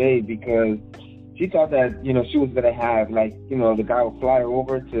this day, because she thought that, she was going to have, the guy would fly her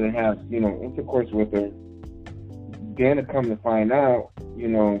over to have, intercourse with her. Then to come to find out, she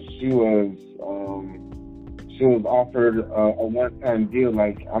was offered a one-time deal,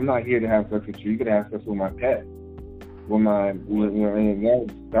 like, I'm not here to have sex with you. You could have sex with my pet. And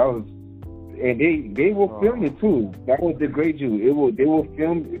that was, and they will film it too. That will degrade you. They will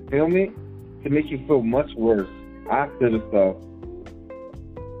film it to make you feel much worse after the stuff.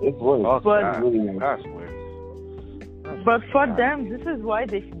 It's worse. That's weird. But for them, this is why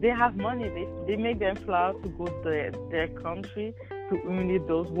they have money. They make them fly out to go to their country to humiliate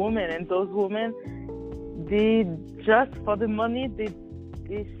those women, and those women, they just for the money they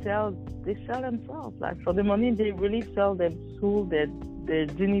sell themselves. Like, for the money they really sell their soul, their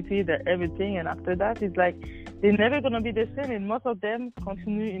dignity, their everything, and after that it's like they're never gonna be the same. And most of them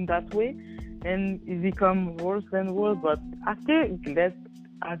continue in that way, and it become worse and worse. But after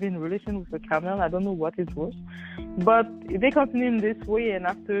having relation with a camel, I don't know what is worse. But if they continue in this way, and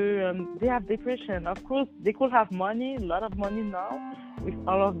after they have depression, of course they could have money, a lot of money now with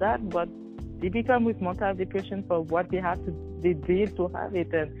all of that, but they become with mental depression for what they did to have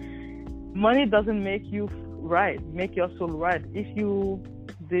it. And money doesn't make you right, make your soul right. If you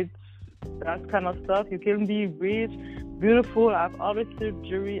did that kind of stuff, you can be rich, beautiful, have all the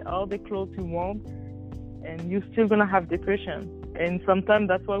surgery, all the clothes you want, and you're still gonna have depression. And sometimes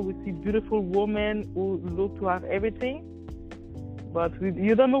that's why we see beautiful women who look to have everything, but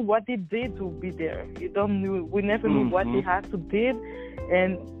you don't know what they did to be there. We never know what they had to did,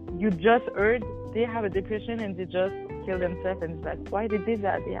 and you just heard they have a depression and they just kill themselves, and it's like, why they did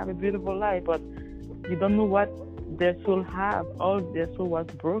that? They have a beautiful life, but you don't know what their soul have. All their soul was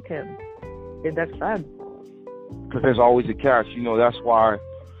broken, and that's sad. Because there's always a catch. That's why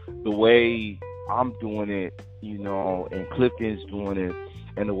the way I'm doing it, and Clifton's doing it,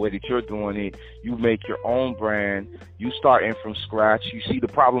 and the way that you're doing it, you make your own brand. You starting from scratch. You see, the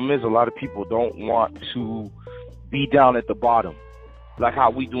problem is a lot of people don't want to be down at the bottom. Like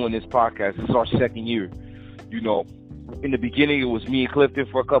how we doing this podcast. This is our second year. In the beginning, it was me and Clifton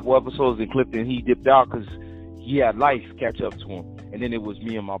for a couple episodes, and Clifton, he dipped out because he had life catch up to him. And then it was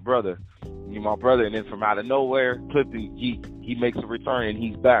me and my brother. And then from out of nowhere, Clifton, he makes a return and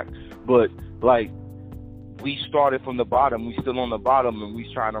he's back. But, we started from the bottom. We still on the bottom, and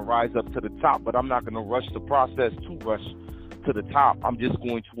we trying to rise up to the top. But I'm not going to rush the process to rush to the top. I'm just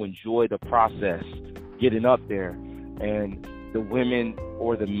going to enjoy the process, getting up there. And the women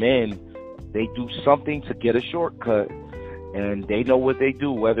or the men, they do something to get a shortcut, and they know what they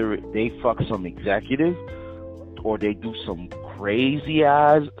do, whether they fuck some executive or they do some crazy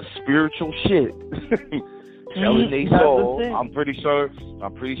ass spiritual shit. Selling their soul. I'm pretty sure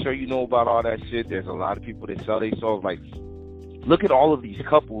you know about all that shit. There's a lot of people that sell their souls. Like, look at all of these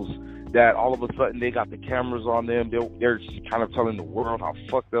couples that all of a sudden they got the cameras on them. They're kind of telling the world how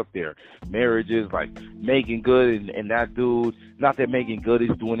fucked up their marriage is. Like Megan Good and that dude. Not that Megan Good is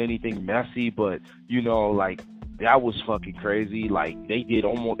doing anything messy, but you know, like that was fucking crazy. Like they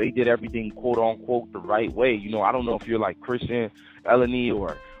did everything quote unquote the right way. You know, I don't know if you're like Christian, Eleni,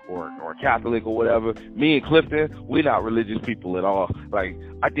 or Catholic or whatever. Me and Clifton, we're not religious people at all. Like,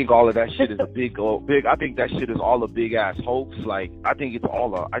 I think all of that shit is a big. I think that shit is all a big ass hoax. Like, I think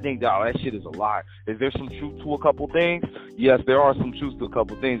that shit is a lie. Is there some truth to a couple things? Yes, there are some truth to a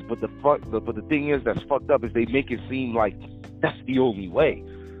couple things. But the thing is that's fucked up is they make it seem like that's the only way.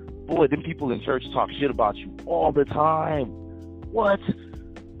 Boy, them people in church talk shit about you all the time. What?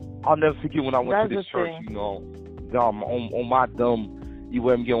 I'll never forget when I went to this church. You know, on my dumb. You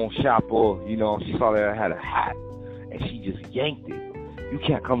wouldn't get on chapeau, you know, she saw that I had a hat, and she just yanked it. You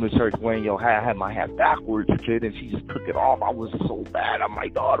can't come to church wearing your hat. I had my hat backwards, kid, and she just took it off. I was so bad. I'm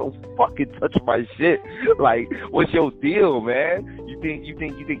like, oh, don't fucking touch my shit. Like, what's your deal, man? You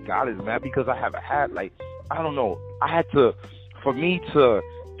think God is mad because I have a hat? Like, I don't know. For me to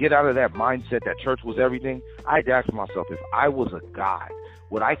get out of that mindset that church was everything, I had to ask myself, if I was a God,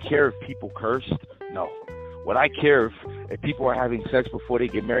 would I care if people cursed? No. Would I care if people are having sex before they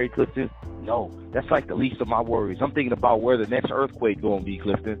get married, Clifton? No. That's like the least of my worries. I'm thinking about where the next earthquake gonna be,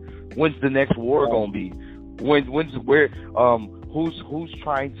 Clifton. When's the next war gonna be? Who's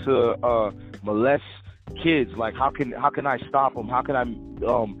trying to molest kids? Like how can I stop them? How can I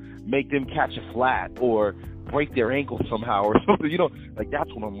make them catch a flat or break their ankle somehow or something? You know, like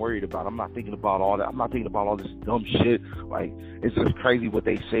that's what I'm worried about. I'm not thinking about all that. I'm not thinking about all this dumb shit. Like it's just crazy what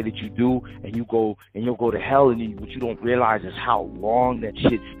they say that you do, and you'll go to hell, and what you don't realize is how long that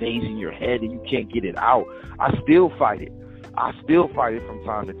shit stays in your head and you can't get it out. I still fight it from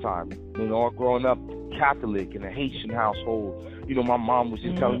time to time. You know, growing up Catholic in a Haitian household, you know, my mom was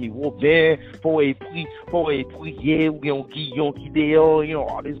just telling me, well, ben, for a yeah, we don't get yonky deal, you know,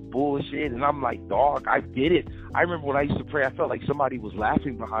 all this bullshit. And I'm like, dog, I did it. I remember when I used to pray, I felt like somebody was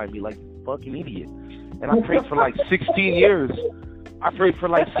laughing behind me, like, fucking idiot. And I prayed for like 16 years.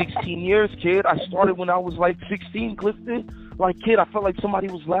 Kid. I started when I was like 16, Clifton. Like, kid, I felt like somebody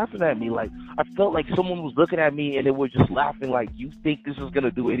was laughing at me. Like, I felt like someone was looking at me and they were just laughing. Like, you think this is gonna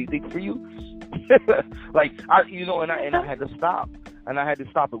do anything for you? Like, I had to stop.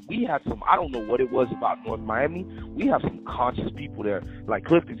 But we had some, I don't know what it was about North Miami. We have some conscious people there. Like,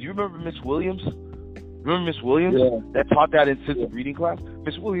 Clifton, do you remember Miss Williams? Yeah. That taught that in intensive reading class?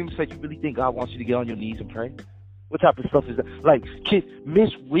 Miss Williams said, you really think God wants you to get on your knees and pray? What type of stuff is that? Like, kid, Miss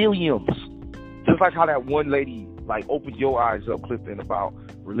Williams. Just like how that one lady, like, opened your eyes up, Clifton, about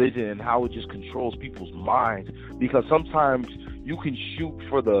religion and how it just controls people's minds. Because sometimes you can shoot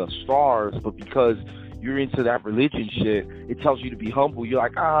for the stars, but because you're into that religion shit, it tells you to be humble. You're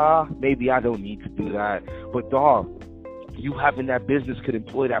like, maybe I don't need to do that. But dog, you having that business could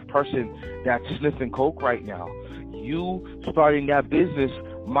employ that person that's sniffing coke right now. You starting that business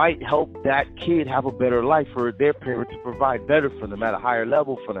might help that kid have a better life, for their parents to provide better for them at a higher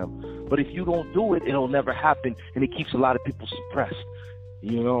level for them. But if you don't do it, it'll never happen, and it keeps a lot of people suppressed.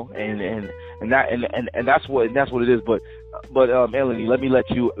 You know, and that's what it is. But Eleni, let me let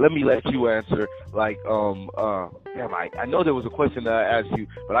you answer. Like, damn, I know there was a question that I asked you,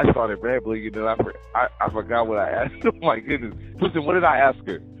 but I started rambling and then I forgot what I asked. Oh my goodness! Listen, what did I ask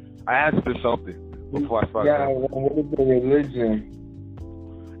her? I asked her something before I started. Yeah, what is the religion?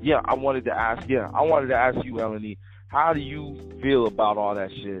 Yeah, I wanted to ask you, Eleni, how do you feel about all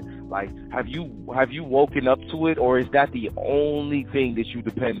that shit? Like, have you woken up to it, or is that the only thing that you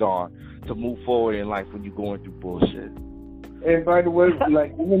depend on to move forward in life when you're going through bullshit? And by the way,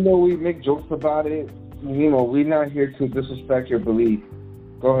 like, even though we make jokes about it, you know, we're not here to disrespect your belief.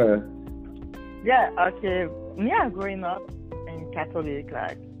 Go ahead. Yeah, okay. Yeah, growing up in Catholic,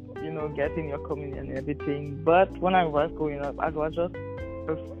 like, you know, getting your communion and everything. But when I was growing up, I was just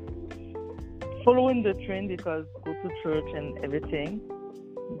following the trend because go to church and everything.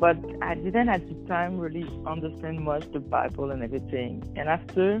 But I didn't at the time really understand much the Bible and everything. And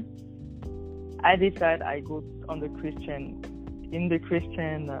after I decided I go on the Christian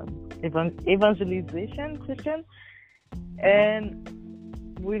evangelization Christian, and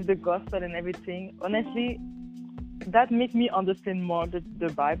with the gospel and everything, honestly, that made me understand more the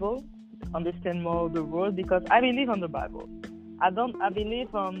Bible, understand more the world, because I believe on the Bible. I believe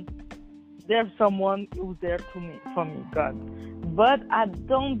there's someone who's there for me, God. But I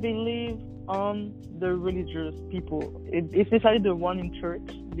don't believe on the religious people, especially the one in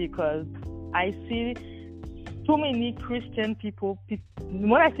church, because I see too many Christian people.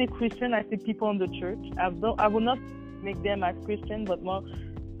 When I say Christian, I say people in the church. I will not make them as Christian, but more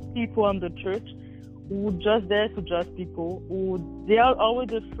people on the church who just there to judge people, who they are always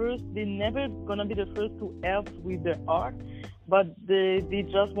the first, they're never gonna be the first to help with their art, but they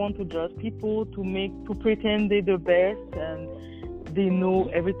just want to judge people, to pretend they're the best and they know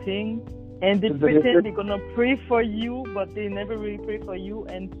everything. And they pretend they're gonna pray for you, but they never really pray for you.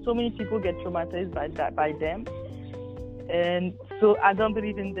 And so many people get traumatized by them. And so I don't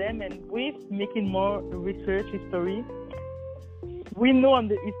believe in them. And with making more research history, we know on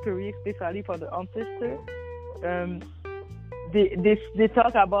the history, especially for the ancestors, they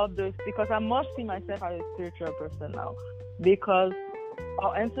talk about this, because I must see myself as a spiritual person now, because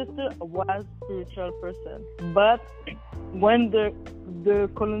our ancestor was spiritual person, but when the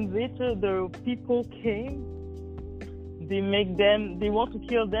colonizer, the people came, they want to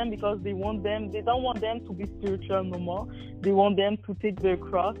kill them because they don't want them to be spiritual no more. They want them to take their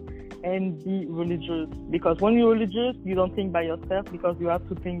cross and be religious, because when you're religious, you don't think by yourself, because you have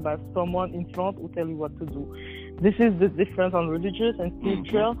to think by someone in front who tell you what to do. This is the difference on religious and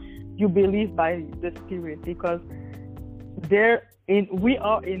spiritual. You believe by the spirit, because we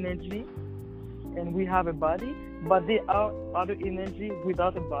are energy and we have a body, but they are other energy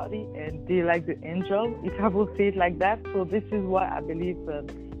without a body, and they like the angel, if I will say it like that. So this is why I believe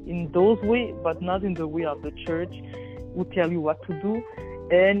in those ways, but not in the way of the church who tell you what to do.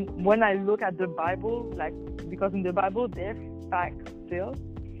 And when I look at the Bible, because in the Bible there's facts still,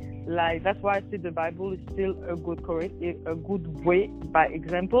 that's why I say the Bible is still a good way. By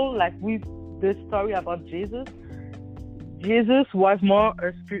example, with the story about Jesus was more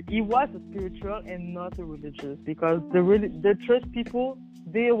he was a spiritual and not a religious, because the church people,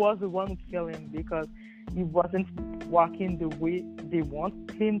 they was the one who killed him, because he wasn't walking the way they want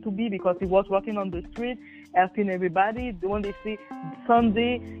him to be, because he was walking on the street helping everybody. When they say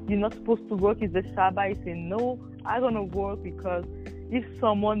Sunday you're not supposed to work, it's the Sabbath, he say no, I'm gonna work, because if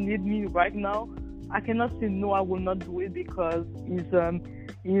someone needs me right now, I cannot say no, I will not do it because it's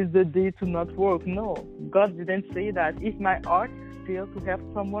the day to not work. No, God didn't say that. If my heart feels to help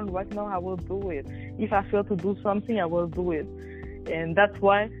someone right now, I will do it. If I feel to do something, I will do it. And that's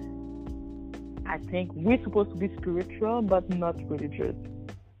why I think we're supposed to be spiritual, but not religious.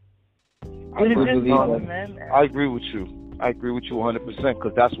 I agree with you. I agree with you 100%,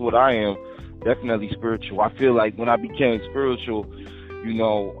 because that's what I am. Definitely spiritual. I feel like when I became spiritual,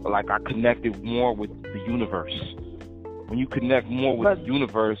 I connected more with the universe. When you connect more with the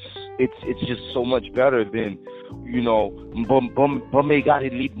universe, it's just so much better than, you know what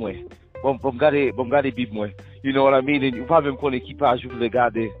I mean? And you probably going to keep out you for the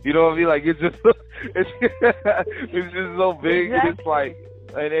goddamn. You know what I mean? Like, it's just it's just so big. Exactly. And it's like,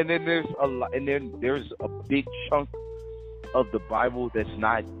 and then there's a lot, and then there's a big chunk of the Bible that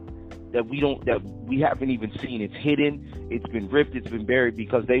we haven't even seen. It's hidden, it's been ripped, it's been buried,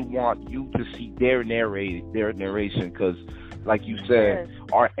 because they want you to see their narration. Because, like you said,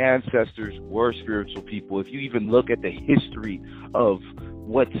 our ancestors were spiritual people. If you even look at the history of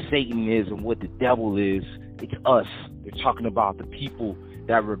what Satan is and what the devil is, it's us. They're talking about the people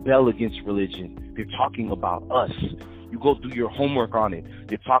that rebel against religion. They're talking about us. You go do your homework on it.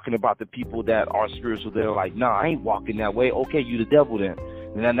 They're talking about the people that are spiritual. They're like, nah, I ain't walking that way. Okay, you the devil then.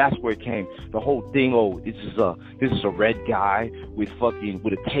 And then that's where it came. The whole thing, this is a red guy with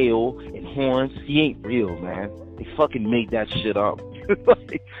a tail and horns. He ain't real, man. They fucking made that shit up.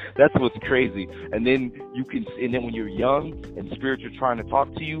 That's what's crazy. And then when you're young and spirits are trying to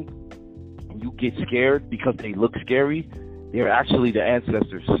talk to you, and you get scared because they look scary, they're actually the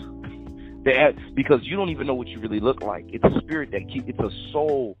ancestors. Because you don't even know what you really look like. It's a spirit it's a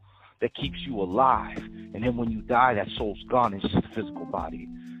soul that keeps you alive. And then when you die, that soul's gone. It's just a physical body.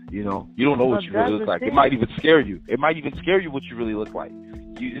 You don't know what you really look like. It might even scare you. It might even scare you what you really look like.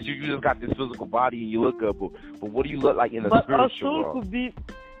 You just got this physical body and you look up, but what do you look like in the spiritual world? But our soul could be,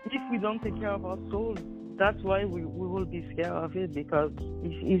 if we don't take care of our soul, that's why we will be scared of it, because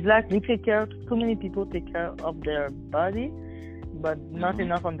it's like too many people take care of their body, but not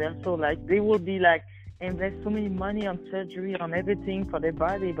enough on their soul. Like, they will be like, invest so many money on surgery, on everything for their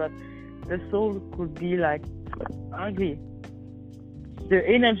body, but the soul could be like ugly. The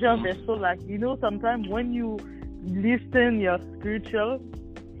energy of their soul, like, sometimes when you listen your spiritual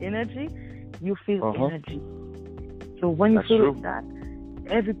energy, you feel energy. So when you feel that,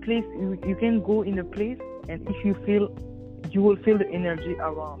 every place you can go in a place, and if you will feel the energy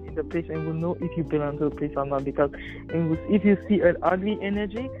around in the place, and you will know if you belong to the place or not. Because if you see an ugly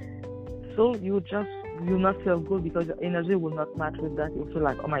energy, so you'll not feel good, because your energy will not match with that. You'll feel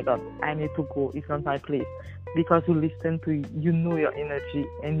like, oh my God, I need to go. It's not my place. Because you listen to, your energy,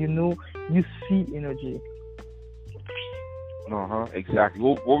 and you see energy. Exactly.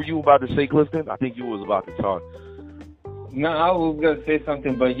 What were you about to say, Clifton? I think you was about to talk. No, I was gonna say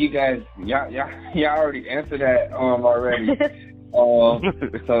something, but you guys, y'all already answered that already.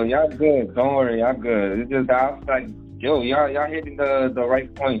 So y'all good. Don't worry, y'all good. It's just I was like, yo, y'all hitting the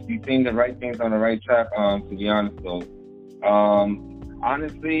right points. You saying the right things on the right track. To be honest, though,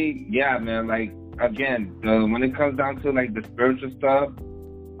 honestly, yeah, man. Like again, when it comes down to like the spiritual stuff,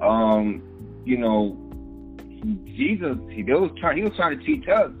 you know, Jesus, he was trying to teach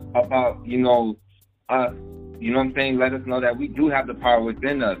us about, you know, us. You know what I'm saying? Let us know that we do have the power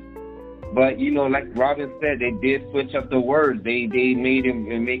within us. But, you know, like Robin said, they did switch up the words. They made him,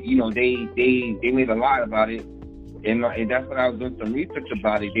 you know, they made a lot about it. And that's what I was doing some research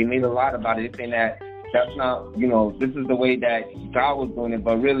about it. They made a lot about it, saying that that's not, you know, this is the way that God was doing it.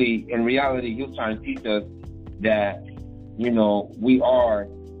 But really, in reality, he was trying to teach us that, you know, we are,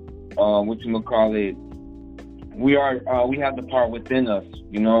 we have the power within us.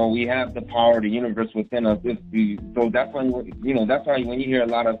 You know, we have the power of the universe within us. So that's why, you know, that's why when you hear a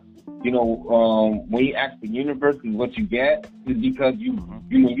lot of, you know, when you ask the universe is what you get, is because you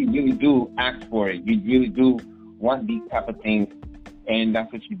really do ask for it. You really do want these type of things, and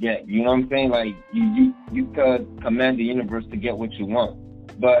that's what you get. You know what I'm saying? Like you could command the universe to get what you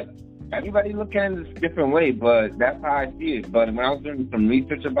want, but everybody look at it a different way. But that's how I see it. But when I was doing some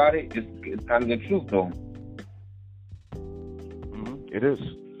research about it, it's kind of the truth, though. It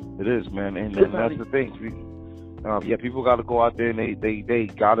is, man, and that's the thing. People got to go out there and they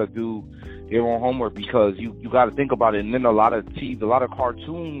got to do their own homework, because you got to think about it. And then a lot of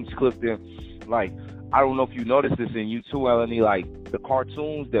cartoons, Clifton, like, I don't know if you noticed this, and you too, Eleni, like the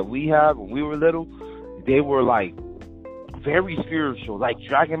cartoons that we have when we were little, they were like very spiritual, like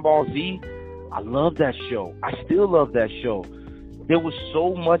Dragon Ball Z. I love that show. I still love that show. There was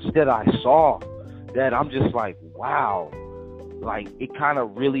so much that I saw that I'm just like, wow. Like, it kind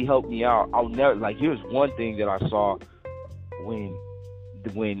of really helped me out. I'll never, like, here's one thing that I saw when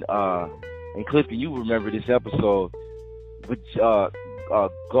and Clifton, you remember this episode, but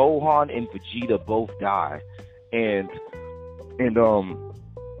Gohan and Vegeta both die, and they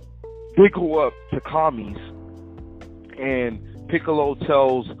go up to Kami's, and Piccolo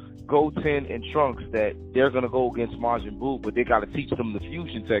tells Goten and Trunks that they're gonna go against Majin Buu, but they gotta teach them the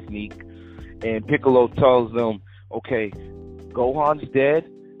fusion technique, and Piccolo tells them, okay, Gohan's dead,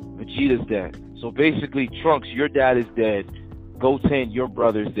 Vegeta's dead. So basically, Trunks, your dad is dead. Goten, your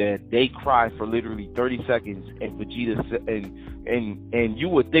brother's dead. They cry for literally 30 seconds, and Vegeta and you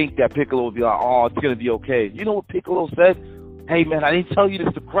would think that Piccolo would be like, oh, it's gonna be okay. You know what Piccolo said? Hey man, I didn't tell you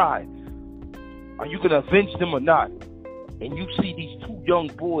this to cry. Are you gonna avenge them or not? And you see these two young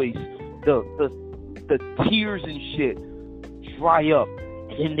boys, the tears and shit dry up,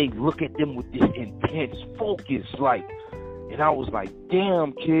 and then they look at them with this intense focus, like. And I was like,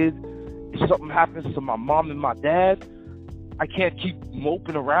 damn, kid, if something happens to my mom and my dad, I can't keep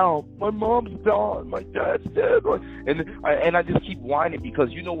moping around. My mom's gone, my dad's dead. And I just keep whining,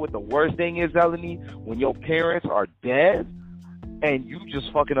 because you know what the worst thing is, Eleni? When your parents are dead and you just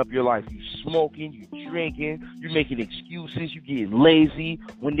fucking up your life. You smoking, you drinking, you making excuses, you getting lazy.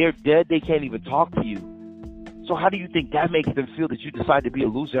 When they're dead, they can't even talk to you. So how do you think that makes them feel that you decide to be a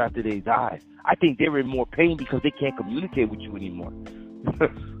loser after they die? I think they're in more pain because they can't communicate with you anymore.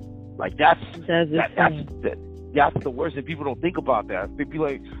 Like that's the worst, and people don't think about that. They be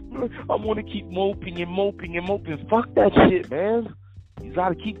like, I want to keep moping and moping and moping. Fuck that shit, man. You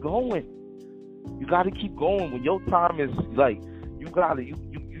gotta keep going. You gotta keep going. When your time is like, you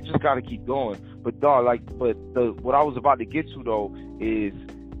just gotta keep going. But dog, what I was about to get to though is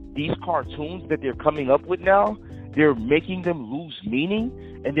these cartoons that they're coming up with now. They're making them lose meaning,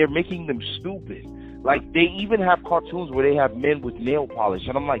 and they're making them stupid. Like, they even have cartoons where they have men with nail polish,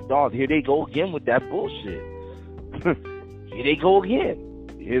 and I'm like, dog, here they go again with that bullshit. Here they go again.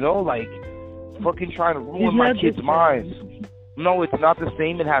 You know, like, fucking trying to ruin my kids' minds. No, it's not the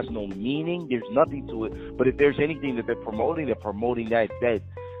same. It has no meaning. There's nothing to it. But if there's anything that they're promoting that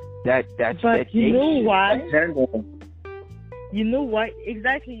But you know why? You know why?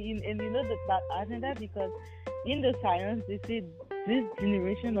 Exactly. And you know that I think that because in the science, they say this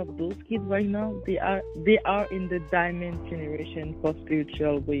generation of those kids right now, they are in the diamond generation for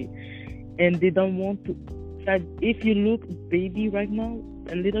spiritual way, and they don't want to. Like, if you look baby right now,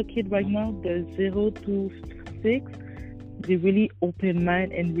 a little kid right now, they're 0 to 6. They really open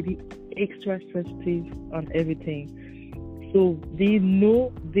mind and really extra sensitive on everything. So they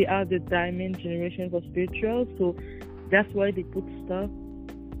know they are the diamond generation for spiritual. So that's why they put stuff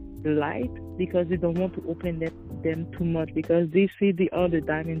light, because they don't want to open them too much, because they see they are the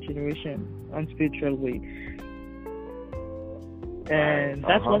diamond generation on spiritual way. And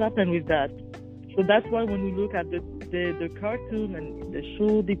that's what happened with that. So that's why when we look at the cartoon and the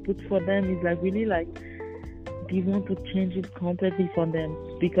show they put for them, it's like really like they want to change it completely for them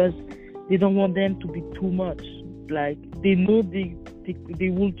because they don't want them to be too much. Like they know they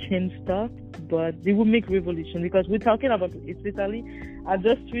will change stuff, but they will make revolution because we're talking about, especially, I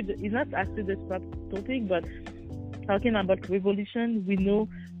just read, it's not actually the topic, but talking about revolution, we know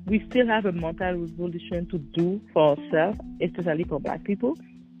we still have a mental revolution to do for ourselves, especially for Black people,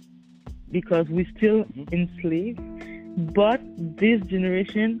 because we're still enslaved. But this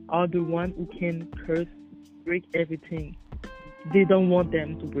generation are the ones who can break everything. They don't want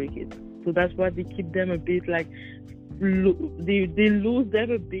them to break it. So that's why they keep them a bit like, they lose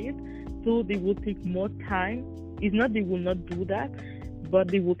them a bit, so they will take more time. It's not they will not do that, but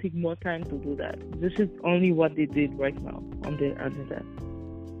they will take more time to do that. This is only what they did right now on the internet.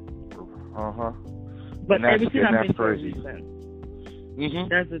 But everything happened for a reason.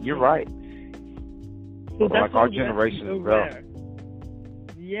 You're right. So that's like our generation as well.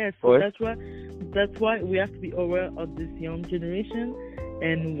 Yes, so that's why we have to be aware of this young generation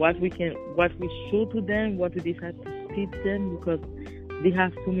and what we show to them, what we decide to teach them, because they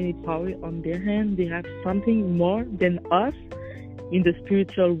have so many power on their hand. They have something more than us in the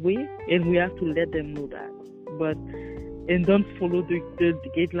spiritual way, and we have to let them know that. And don't follow the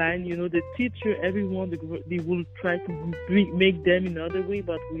guideline. The teacher, everyone, they will try to make them another way,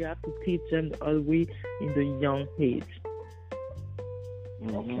 but we have to teach them the other way in the young age.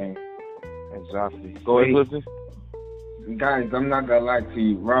 Okay. Exactly. Go ahead, listen. Guys, I'm not gonna lie to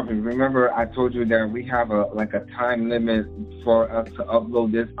you, Robin. Remember, I told you that we have a time limit for us to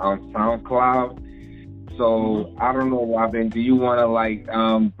upload this on SoundCloud. So I don't know, Robin. Do you want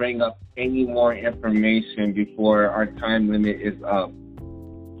to bring up any more information before our time limit is up?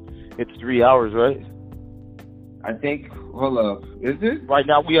 It's 3 hours, right? I think. Hold up. Is it? Right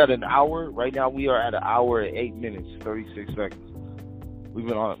now we are at an hour. Right now we are at an hour and 8 minutes, 36 seconds. We've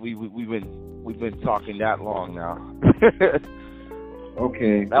been talking that long now.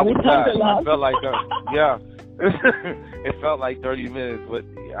 Okay. That was fast. It felt like yeah. It felt like 30 minutes, but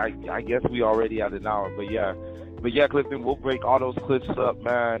I guess we already at an hour. But yeah, Clifton, we'll break all those clips up,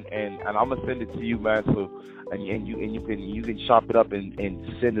 man, and I'm gonna send it to you, man. So and you can chop it up and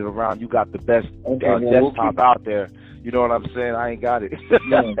send it around. You got the best desktop out there. You know what I'm saying? I ain't got it.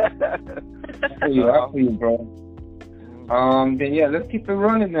 I feel you, bro. Then yeah, let's keep it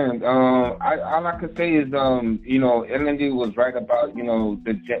running then. All I can say is, LND was right about,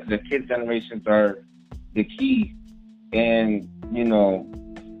 the kids' generations are the key, and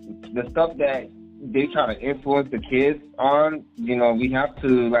the stuff that they try to influence the kids on, we have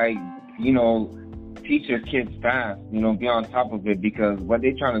to teach your kids fast, be on top of it, because what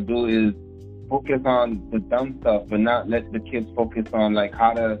they're trying to do is focus on the dumb stuff, but not let the kids focus on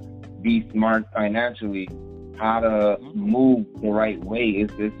how to be smart financially, how to move the right way.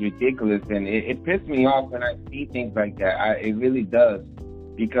 It's ridiculous, and it pisses me off when I see things like that. It really does,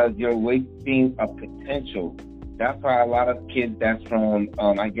 because you're wasting a potential. That's why a lot of kids that's from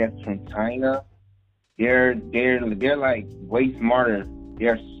from China, they're like way smarter.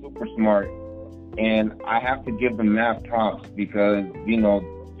 They're super smart, and I have to give them mad props, because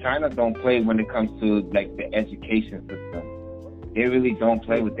China don't play when it comes to the education system. They really don't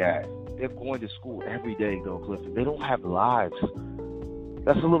play with that. They're going to school every day, though, Clifton. They don't have lives.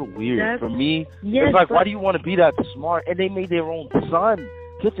 That's a little weird. For me, it's like, why do you want to be that smart? And they made their own sun.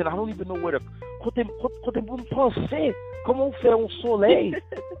 Clifton, I don't even know where to... Comment on fait un soleil?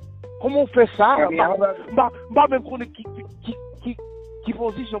 Comment on fait ça? Pas même qu'on qui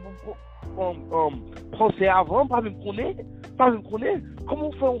position pour penser avant, pas même connaître. Comment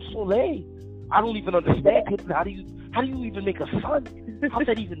on fait un soleil? I don't even understand, Clifton. How do you even make a sun? How's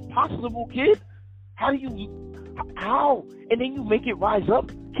that even possible, kid? How? And then you make it rise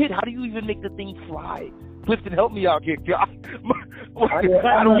up? Kid, how do you even make the thing fly? Clifton, help me out, kid. I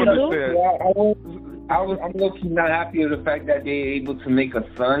don't understand. I'm low-key not happy with the fact that they're able to make a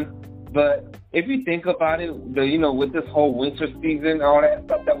sun. But if you think about it, with this whole winter season, all that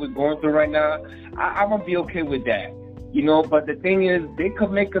stuff that we're going through right now, I'm going to be okay with that. But the thing is, they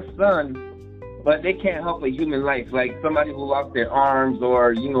could make a sun, but they can't help a human life, like somebody who lost their arms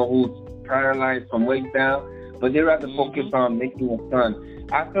or, who's paralyzed from waist down, but they rather focus on making a son.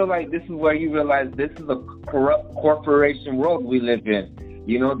 I feel like this is where you realize this is a corrupt corporation world we live in.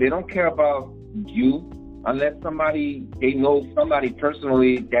 They don't care about you unless they know somebody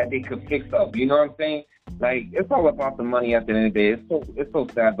personally that they could fix up. You know what I'm saying? It's all about the money at the end of the day. It's so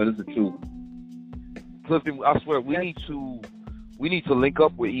sad, but it's the truth. Clifton, I swear, we need to link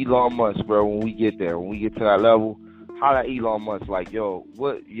up with Elon Musk, bro, when we get there. When we get to that level, holler at Elon Musk, like,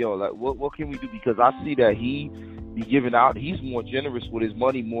 what can we do? Because I see that he be giving out. He's more generous with his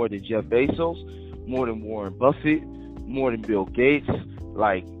money, more than Jeff Bezos, more than Warren Buffett, more than Bill Gates.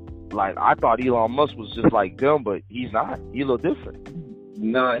 Like I thought Elon Musk was just like them, but he's not. He's a little different.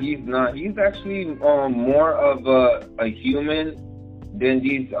 No, he's not. He's actually more of a human than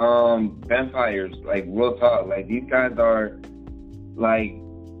these vampires. Like, real talk. Like, these guys are like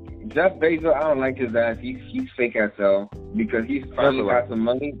Jeff Bezos. I don't like his ass. He's fake as hell because he's finally got some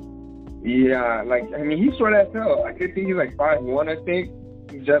money. Yeah, like, I mean, he's short as hell. I could see he's like 5'1", I think,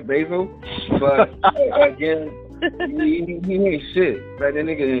 Jeff Bezos. But again, he ain't shit. Like, that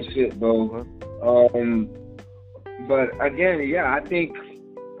nigga ain't shit, bro. But again, yeah,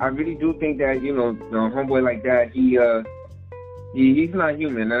 I really do think that, you know, a homeboy like that, he's not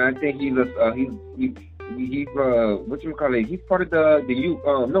human, and I think he's whatchamacallit, he's part of the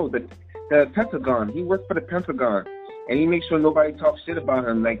Pentagon. He works for the Pentagon, and he makes sure nobody talks shit about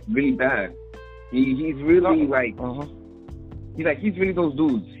him, like, really bad. He's really like, he's really those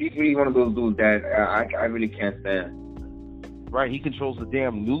dudes. He's really one of those dudes that I really can't stand. Right, he controls the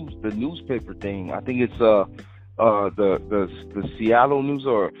damn newspaper thing. I think it's the Seattle News,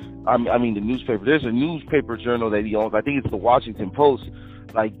 or I mean the newspaper. There's a newspaper journal that he owns. I think it's the Washington Post.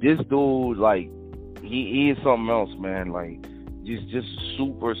 Like, this dude, like, he is something else, man. Like, just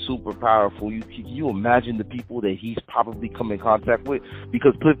super, super powerful. You imagine the people that he's probably come in contact with?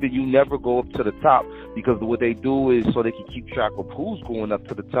 Because, Clifton, you never go up to the top, because what they do is, so they can keep track of who's going up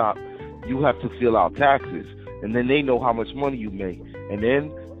to the top, you have to fill out taxes, and then they know how much money you make, and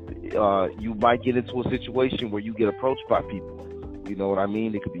then you might get into a situation where you get approached by people. You know what I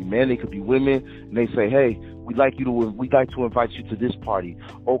mean? They could be men, they could be women, and they say, "Hey, we'd like to invite you to this party.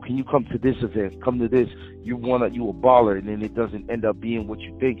 Oh, can you come to this event? Come to this. You a baller," and then it doesn't end up being what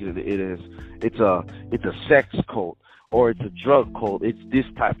you think it is. It's a sex cult, or it's a drug cult. It's this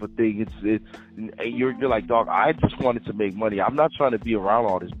type of thing. You're like, dog, I just wanted to make money. I'm not trying to be around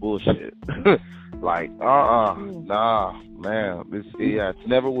all this bullshit. Like, nah, man. It's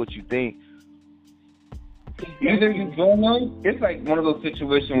never what you think. Either you join them, it's like one of those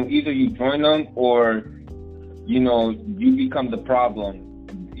situations where either you join them or, you know, you become the problem,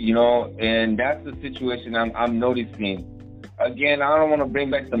 you know, and that's the situation I'm noticing. Again, I don't want to bring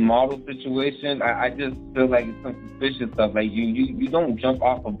back the model situation. I just feel like it's some suspicious stuff. Like, you don't jump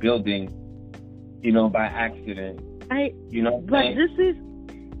off a building, you know, by accident. But this is,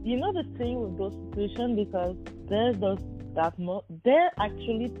 you know, the thing with those situations, because there are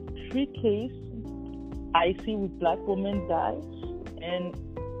actually 3 cases I see with black women die, and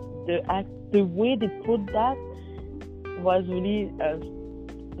the way they put that was really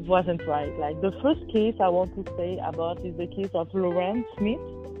wasn't right. Like, the first case I want to say about is the case of Lauren Smith.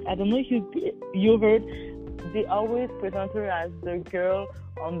 I don't know if you heard. They always present her as the girl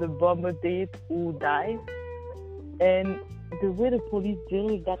on the bomber date who died, and the way the police deal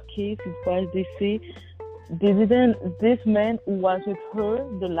with that case is why they say this man who was with her,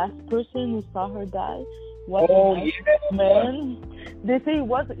 the last person who saw her die, was a nice man. They say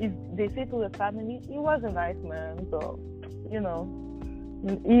they say to the family, he was a nice man. So, you know,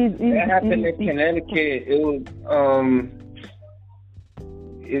 that happened in Connecticut. It was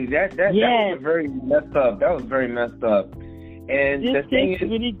that was very messed up. That was very messed up. And this the thing is,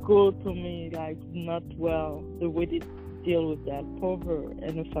 really go to me, like, not well, the way they deal with that for her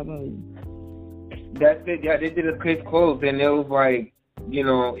and her family. That's it. Yeah, they did a case closed, and it was like, you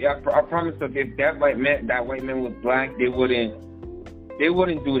know, I promise you, if that white man was black, they wouldn't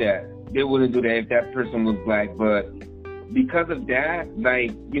do that. They wouldn't do that if that person was black. But because of that,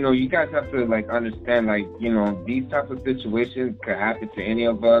 like, you know, you guys have to, like, understand, like, you know, these types of situations could happen to any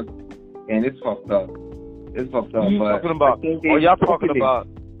of us, and it's fucked up. It's fucked up. Are y'all talking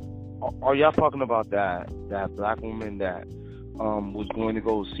about that black woman that was going to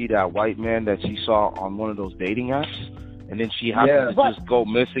go see that white man that she saw on one of those dating apps, and then she happened to just go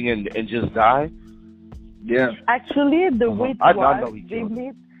missing and just die? Yeah. Actually, the way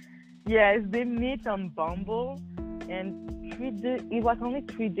they meet on Bumble, and it was only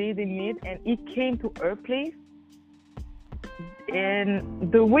 3 days they meet, and he came to her place,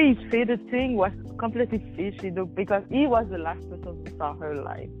 and the way he said the thing was completely fishy, because he was the last person who saw her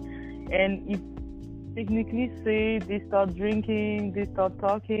live, and he technically say they start drinking, they start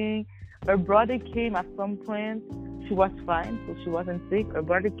talking. Her brother came at some point. She was fine, so she wasn't sick. Her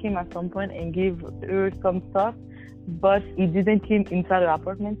brother came at some point and gave her some stuff, but he didn't come inside her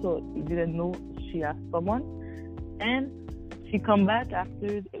apartment, so he didn't know she had someone. And she come back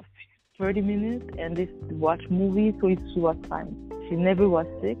after 30 minutes, and they watch movies, so she was fine. She never was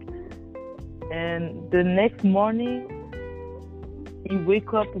sick. And the next morning, he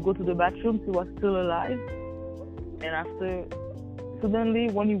wake up to go to the bathroom. She was still alive. And after, suddenly,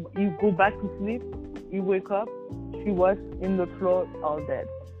 when you go back to sleep, you wake up, she was in the floor, all dead.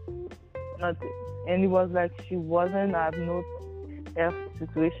 Nothing. And it was like she wasn't, I have no health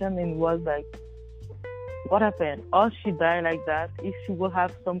situation, and it was like, what happened? Or she died like that. If she will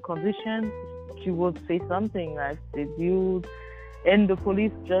have some condition, she would say something like the dude, and the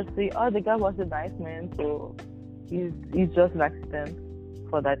police just say, oh, the guy was a nice man, so he's just an accident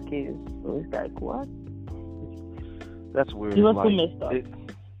for that case. So it's like, what? That's weird. It was so messed up.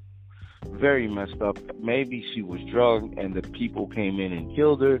 Very messed up. Maybe she was drugged and the people came in and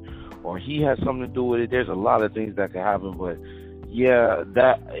killed her, or he had something to do with it. There's a lot of things that could happen, but yeah,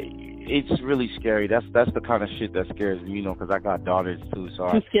 it's really scary. That's the kind of shit that scares me, because I got daughters too, so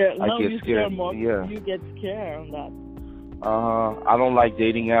I get scared. Yeah, you get scared on that. I don't like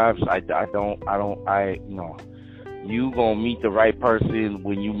dating apps. I you gonna meet the right person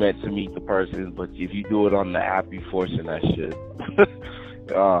when you meant to meet the person, but if you do it on the app, you forcing that shit.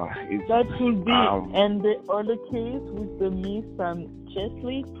 That could be. And the other case with the Miss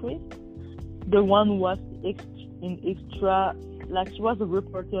Chesley twist, the one was in extra, like she was a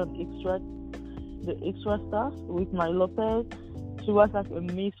reporter on the extra stuff with my Lopez. She was like a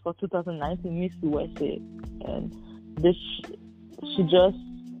Miss for 2019, Miss USA, and this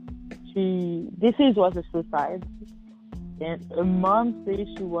was a suicide. And a mom said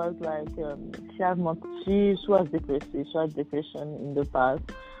she was like she was depressed. She had depression in the past,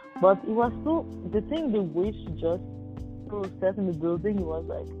 but it was so the way she just threw herself in the building. It was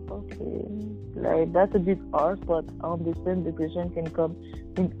like, okay, like that's a bit harsh, but I understand depression can come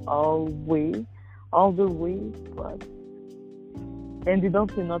in all the way, but. And they don't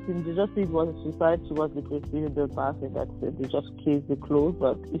say nothing. They just say it was a suicide. She was depressed in the past, and that's it. They just case the close,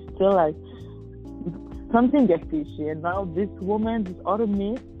 but it's still like something gets fishy. And now this woman, this other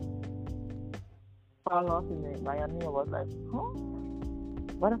Miss, fell off in Miami. I was like, huh?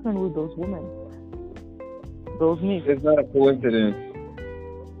 What happened with those women? Those Miss? It's not a coincidence.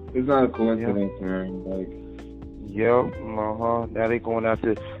 Man. Like. Yep, Now they going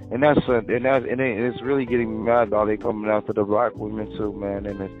after, and it's really getting me mad. Though they coming after the black women too, man,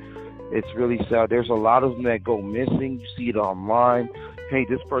 and it's really sad. There's a lot of them that go missing. You see it online. Hey,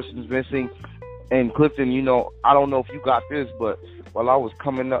 this person's missing. And Clifton, I don't know if you got this, but while I was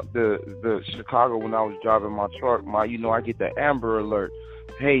coming up the Chicago when I was driving my truck, I get the Amber Alert.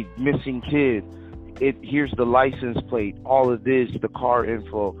 Hey, missing kid. Here's the license plate. All of this, the car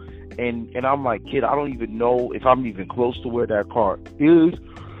info. And I'm like, kid, I don't even know if I'm even close to where that car is.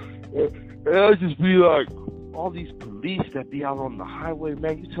 And I just be like, all these police that be out on the highway,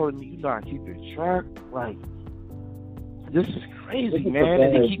 man, you telling me you're not keeping track? Like, this is crazy, man.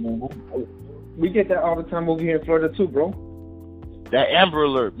 And they keep... We get that all the time over here in Florida too, bro. That Amber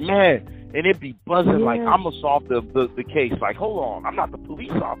Alert, man. And it be buzzing like I'm going to solve the case. Like, hold on, I'm not the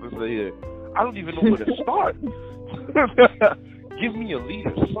police officer here. I don't even know where to start. Give me a lead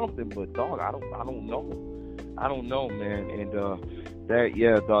or something, but dog, I don't know, man. And dog,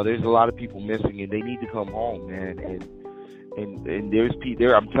 there's a lot of people missing, and they need to come home, man. And there's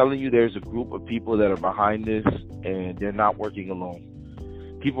there. I'm telling you, there's a group of people that are behind this, and they're not working alone.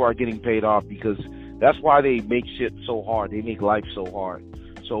 People are getting paid off because that's why they make shit so hard. They make life so hard.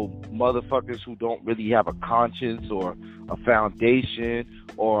 So motherfuckers who don't really have a conscience or a foundation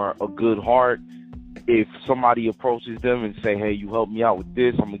or a good heart, if somebody approaches them and say, hey, you help me out with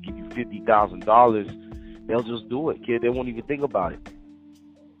this, I'm going to give you $50,000, they'll just do it, kid. They won't even think about it.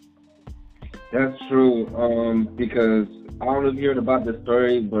 That's true, because I don't know if you heard about this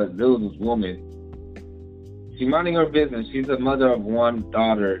story, but there was this woman. She's minding her business. She's a mother of one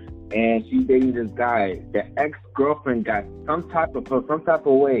daughter, and she's dating this guy. The ex-girlfriend got some type of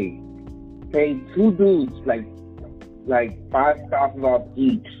way, paid two dudes like $5,000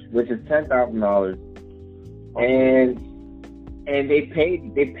 each, which is $10,000. And they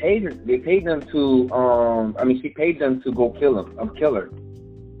paid them to she paid them to go kill her.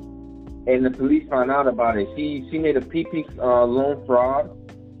 And the police found out about it. She made a PP loan fraud.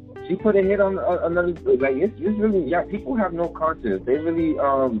 She put a hit on another, like it's really, people have no conscience. They really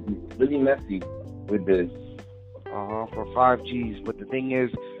really messy with this. For 5Gs. But the thing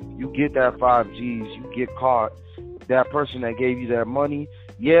is, you get that 5Gs, you get caught. That person that gave you that money,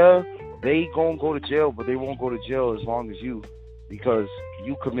 they gonna go to jail, but they won't go to jail as long as you, because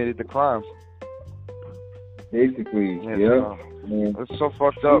you committed the crime. Basically, It's so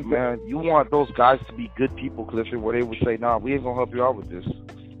fucked up, man. You want those guys to be good people, Clifford, where they would say, nah, we ain't gonna help you out with this.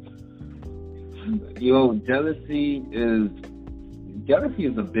 Yo, jealousy is jealousy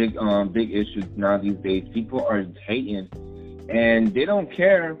is a big issue now these days. People are hating, and they don't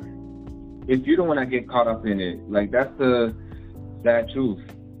care if you're the one that get caught up in it. Like, that's the sad truth.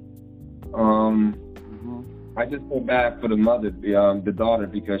 I just feel bad for the mother, the daughter,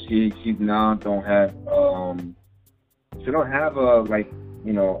 because she now don't have she don't have a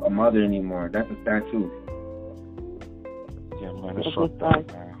mother anymore. That's a sad truth. Yeah, man, it's fucked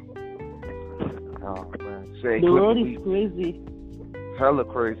up, man. Oh man, the world is crazy. Hella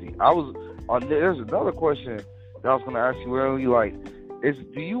crazy. There's another question that I was gonna ask you earlier. Like,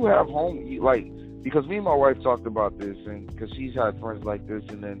 do you have because me and my wife talked about this, and because she's had friends like this,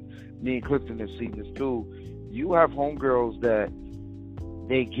 and then me and Clifton have seen this too. You have homegirls that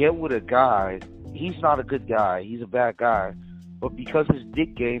they get with a guy. He's not a good guy. He's a bad guy, but because his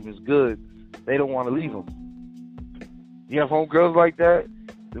dick game is good, they don't want to leave him. You have homegirls like that.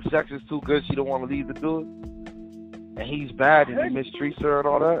 The sex is too good, she don't want to leave the dude, and he's bad and he mistreats her and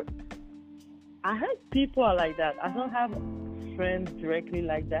all that. I heard people are like that. I don't have friends directly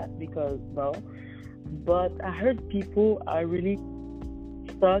like that because but I heard people are really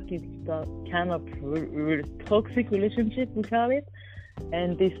stuck in kind of toxic relationship, we call it,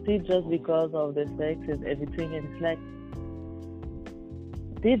 and they stay just because of the sex and everything, and it's like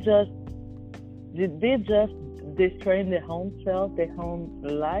they just destroying their own self, their own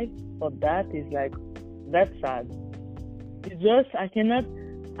life. For that is like, that's sad. It's just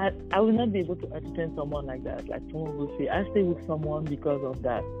I will not be able to entertain someone like that. Like, someone will say, I stay with someone because of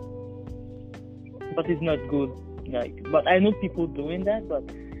that, but it's not good. Like, but I know people doing that, but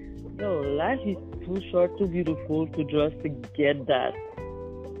life is too short, too beautiful to just get that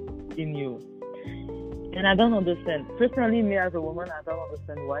in you. And I don't understand. Personally, me as a woman, I don't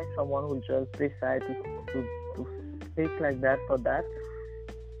understand why someone will just decide to think like that for that.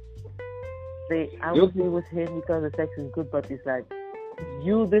 I will stay with him because the sex is good, but it's like,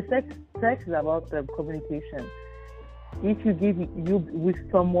 the sex is about the communication. If you with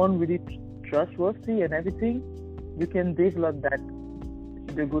someone really trustworthy and everything, you can develop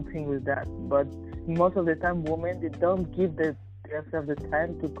the good thing with that. But most of the time, women, they don't give themselves the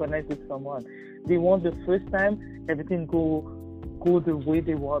time to connect with someone. They want the first time everything go the way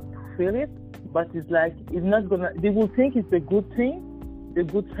they want to feel it, but it's like, it's not gonna, they will think it's a good thing, the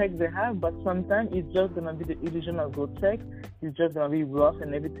good sex they have, but sometimes it's just gonna be the illusion of good sex. It's just gonna be rough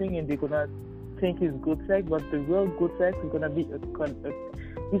and everything, and they're gonna think it's good sex, but the real good sex is gonna be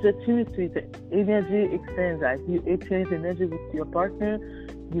it's a chemistry, it's an energy exchange. Like, you exchange energy with your partner,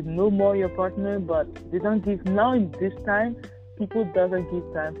 you know more your partner, but they don't give, now in this time, people doesn't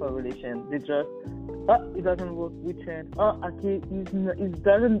give time for a relation. They just, it doesn't work, we change. Okay,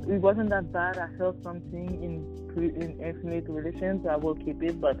 it wasn't that bad. I felt something in infinite relations, I will keep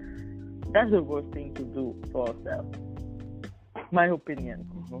it, but that's the worst thing to do for ourselves. My opinion.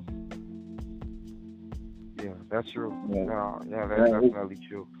 Yeah, that's true. Yeah, that's definitely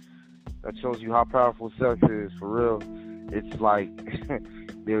true. That shows you how powerful sex is, for real. It's like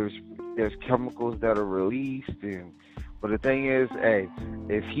there's chemicals that are released, but the thing is, hey,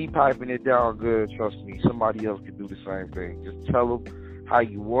 if he piping it down good, trust me, somebody else can do the same thing. Just tell them how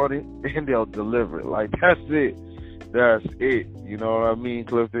you want it, and they'll deliver it. Like, that's it. That's it. You know what I mean,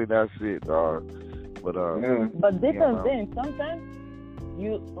 Clifton? That's it, dog. But different things. Sometimes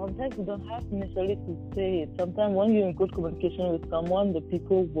you don't have necessarily to say it. Sometimes when you're in good communication with someone, the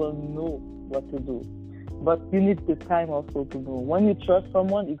people will know what to do. But you need the time also to know. When you trust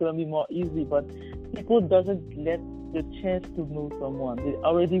someone, it's gonna be more easy. But people doesn't let the chance to know someone. They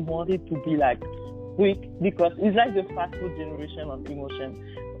already want it to be like quick, because it's like the fast food generation of emotion.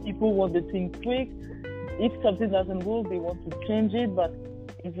 People want the thing quick. If something doesn't work, they want to change it. But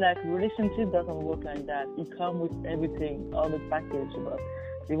it's like relationship doesn't work like that. It comes with everything, all the package, but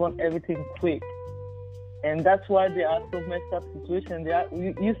they want everything quick. And that's why there are so messed up situations.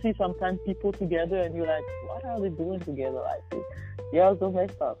 You see sometimes people together and you're like, what are they doing together like this? They are so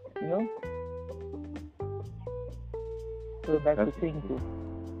messed up, you know? So that's the thing too.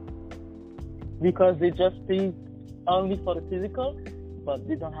 Because they just think only for the physical, but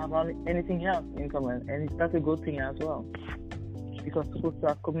they don't have anything else in common. And it's not a good thing as well. Because we're supposed to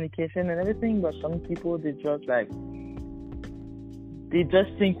have communication and everything, but some people, they just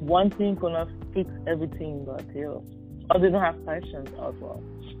think one thing gonna fix everything, but or they don't have patience as well,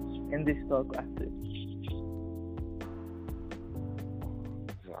 and they stuck after it.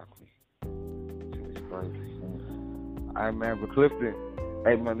 Exactly. It's crazy. Alright, man, but Clifton,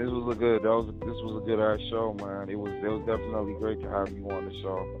 hey man, this was a good ass show, man. It was definitely great to have you on the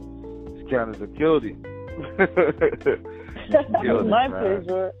show. This Canada killed it. My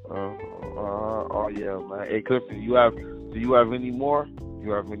pleasure. Oh yeah, man. Hey Clifton, you have Do you have any more?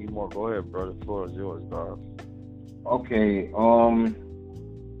 You have any more? Go ahead, brother. The floor is yours, dog. Okay. I'm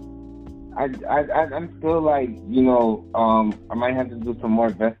still like, I might have to do some more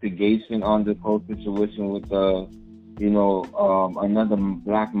investigation on this whole situation with another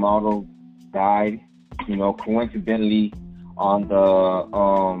black model died, coincidentally on the,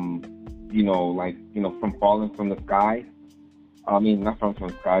 from falling from the sky. I mean, not from the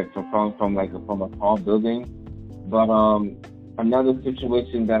sky, from falling from a tall building. But another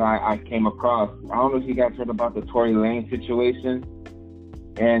situation that I came across, I don't know if you guys heard about the Tory Lane situation.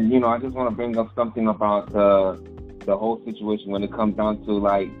 And, I just want to bring up something about the whole situation when it comes down to,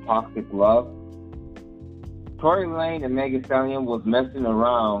 like, toxic love. Tory Lane and Megan Stallion was messing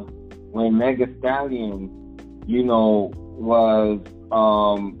around when Megan Stallion, was,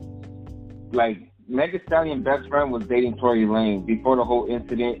 Megan Stallion's best friend was dating Tory Lane before the whole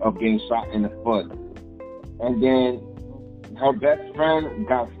incident of getting shot in the foot. And then her best friend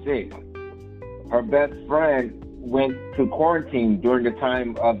got sick. Her best friend went to quarantine during the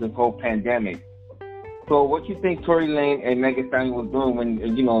time of this whole pandemic. So what you think Tory Lane and Megan Stallion was doing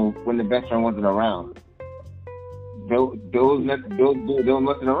when the best friend wasn't around? They was messing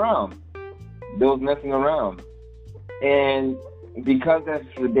around. They was messing around. And because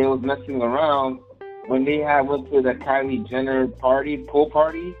they was messing around, when they went to the Kylie Jenner pool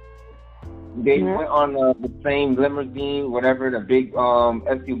party, they went on the same limousine, whatever, the big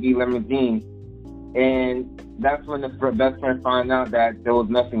SUV limousine, and that's when the best friend found out that they was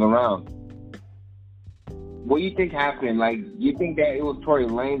messing around. What do you think happened? Like, you think that it was Tory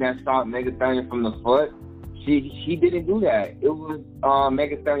Lane that shot Megan Stallion from the foot? She didn't do that. It was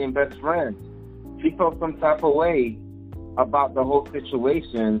Megan Stallion's best friend. She felt some type of way about the whole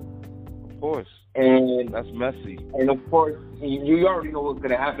situation. Of course. And that's messy. And of course, you already know what's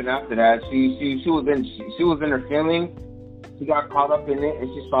gonna happen after that. She was in her feelings. She got caught up in it,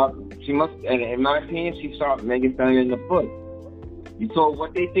 and in my opinion, she shot Megan Stallion in the foot. So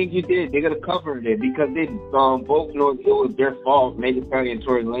what they think you did, they're gonna cover it because they both know it was their fault, Megan Stallion and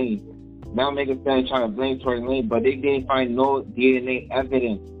Tory Lane. Now Megan Stallion trying to blame Tory Lane, but they didn't find no DNA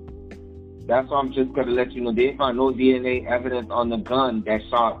evidence. That's why I'm just gonna let you know they didn't find no DNA evidence on the gun that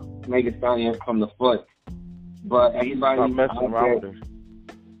shot Megan Stallion from the foot. But everybody stop messing around with her.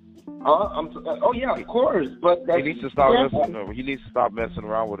 Oh yeah, of course. But he needs to stop messing. He needs to stop messing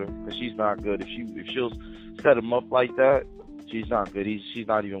around with her because she's not good. If she'll set him up like that, she's not good. She's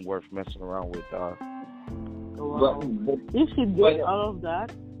not even worth messing around with. Wow. If she did all of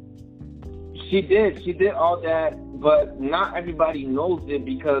that. She did all that, but not everybody knows it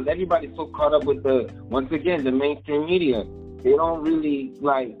because everybody's so caught up with the mainstream media. They don't really,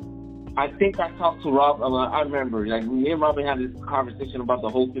 like, I think I talked to Rob, I remember, like, me and Robin had this conversation about the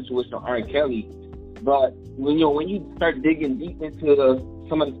whole situation of R. Kelly, but when you start digging deep into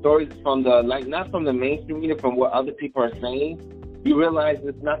some of the stories from not from the mainstream media, from what other people are saying, you realize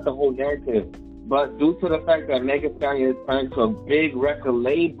it's not the whole narrative. But due to the fact that Megan Stallion is signed to a big record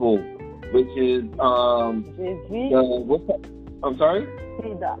label, which is Jay-Z. I'm sorry?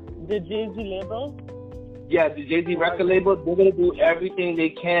 The Jay-Z label? Yeah, the Jay-Z record label, they're gonna do everything they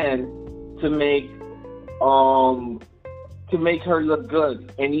can to make her look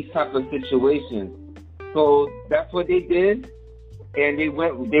good in these type of situations. So that's what they did, and they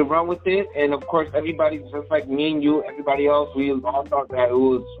run with it. And of course, everybody's just like me and you, everybody else. We all thought that it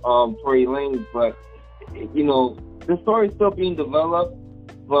was Tory Lane, but the story's still being developed.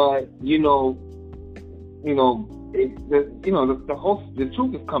 But the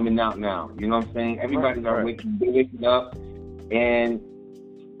truth is coming out now. You know what I'm saying? Everybody's waking up, and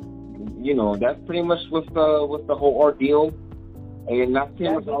that's pretty much what's the whole ordeal. And that's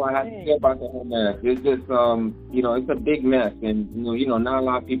pretty much all I have to say about the whole mess. It's just it's a big mess, and not a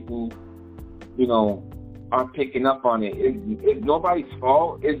lot of people are picking up on it. It's nobody's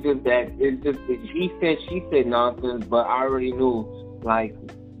fault. It's just that he said she said nonsense. But I already knew, like,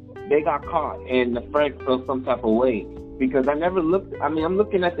 they got caught, and the friend felt some type of way. Because I never looked, I'm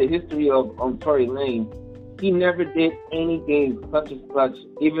looking at the history of Tory Lane. He never did anything such and such,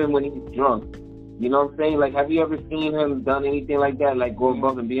 even when he's drunk. You know what I'm saying? Like, have you ever seen him done anything like that, like go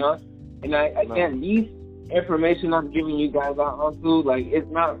above and beyond? And again, these information I'm giving you guys out onto, like, it's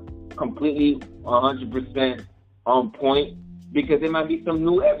not completely 100% on point, because there might be some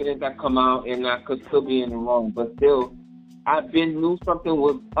new evidence that come out, and I could still be in the wrong. But still, knew something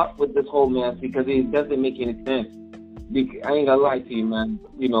was up with this whole mess, because it doesn't make any sense. I ain't gonna lie to you, man.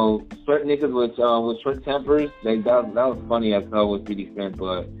 Certain niggas with short tempers, like that was funny as hell with 50 Cent,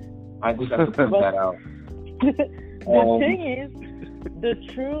 but I think I should put that out. The thing is, the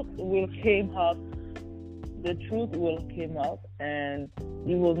truth will came up the truth will come out, and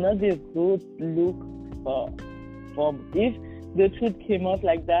it will not be a good look for if the truth came out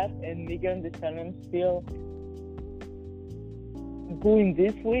like that, and Megan Thee Stallion still going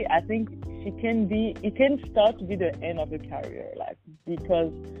this way. I think it can start to be the end of her career, like,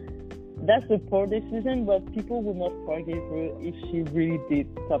 because that's a poor decision, but people will not forgive her if she really did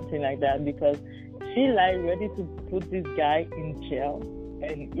something like that, because she like ready to put this guy in jail,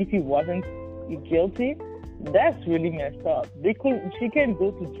 and if he wasn't guilty, that's really messed up. She can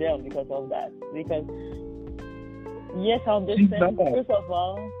go to jail because of that. Because yes, I understand. First of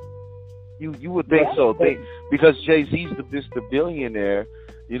all, you would think so, because Jay-Z's the Mr. Billionaire,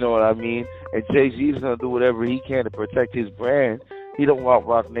 you know what I mean? And Jay-Z's gonna do whatever he can to protect his brand. He don't want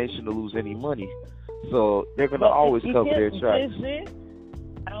Rock Nation to lose any money, so they're gonna always cover their tracks. Jay-Z,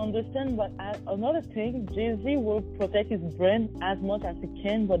 I understand, but another thing, Jay-Z will protect his brand as much as he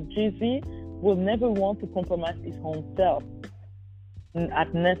can, but Jay-Z will never want to compromise his own self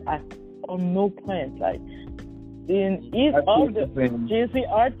on no point. Like, all the Jay-Z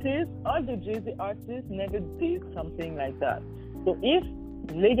artists never did something like that. So if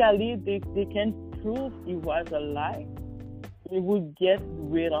legally they can prove it was a lie, we will get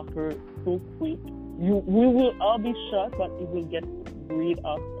rid of her so quick. We will all be shocked, but it will get rid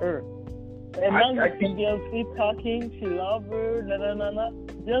of her. And now you see Beyoncé talking, she loves her,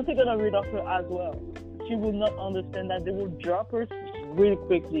 Beyoncé gonna rid of her as well. She will not understand that. They will drop her really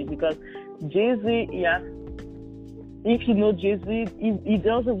quickly, because Jay-Z, if you know Jay-Z, he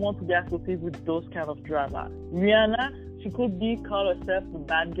doesn't want to be associated with those kind of drama. Rihanna, she could call herself the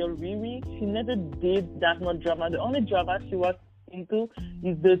bad girl Riri. She never did that much drama. The only drama she was into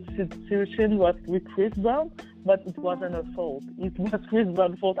is the situation with Chris Brown, but it wasn't her fault. It was Chris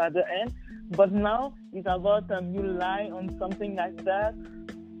Brown's fault at the end. But now it's about you lie on something like that.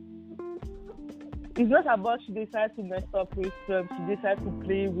 It's not about she decided to mess up with she decided to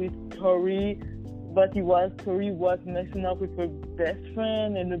play with Tory, but Tory was messing up with her best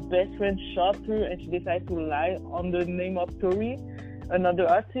friend, and the best friend shot her, and she decided to lie on the name of Tory, another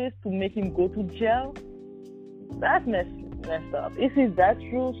artist, to make him go to jail. That's messed up. If it's that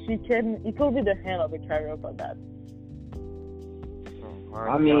true, it will be the end of a career for that.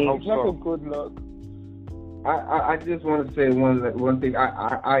 I mean, it's not a good look. I just want to say one thing.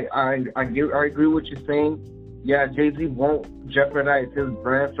 I agree with what you're saying. Yeah, Jay-Z won't jeopardize his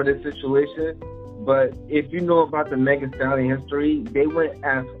brand for this situation. But if you know about the Megan Thee Stallion history, they went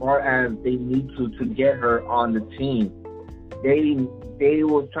as far as they need to get her on the team. They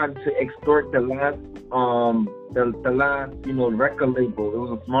were trying to extort the last record label. It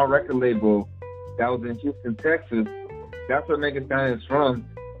was a small record label that was in Houston, Texas. That's where Megan Thee Stallion is from.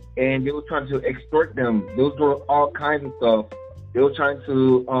 And they were trying to extort them. They were doing all kinds of stuff. They were trying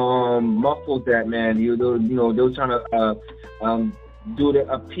to muffle that, man. They were trying to do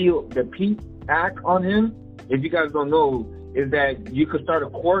the Pete Act on him. If you guys don't know, is that you could start a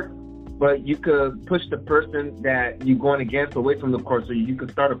court, but you could push the person that you're going against away from the court, so you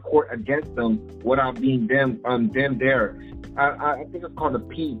could start a court against them without being them there. I think it's called the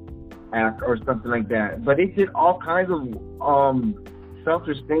Pete Act or something like that. But they did all kinds of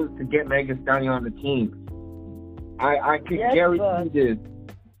selfish things to get Megan Thee Stallion on the team. I can guarantee this.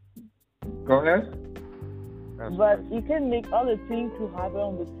 Go ahead. But you can make other things to happen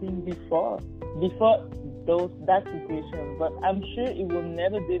on the team before that situation. But I'm sure it will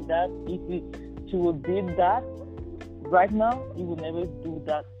never do that. If she would did that right now, it will never do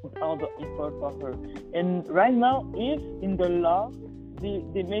that with all the effort for her. And right now, if in the law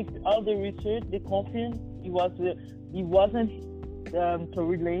they make all the research, they confirm it wasn't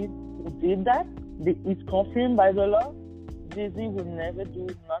Tory Lanez who did that. It's confirmed by the law. Jay-Z will never do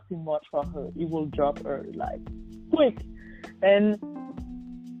nothing much for her. He will drop her like quick, and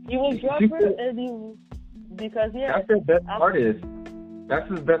he will drop her because that's his best artist. That's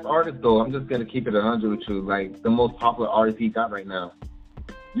his best artist, though. I'm just gonna keep it 100 with you. Like the most popular artist he got right now.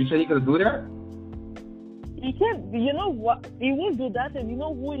 You sure he gonna do that? He can. You know what? He will do that, and you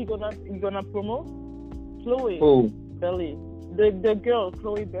know who he gonna promote? Chloe. Who? Belly. The girl,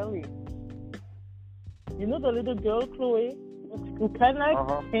 Chloe Belly. You know the little girl, Chloe, who kind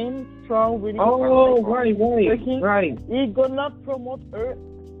of came strong, really. Oh, right. He gonna promote her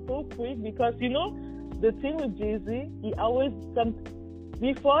so quick, because you know the thing with Jay-Z, he always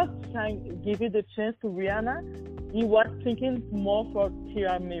before trying to give it the chance to Rihanna, he was thinking more for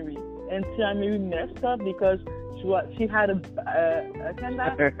Tia Mary, and Tia Mary messed up because she had a kind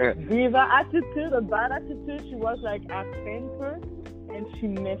of diva attitude, a bad attitude. She was like a temper, and she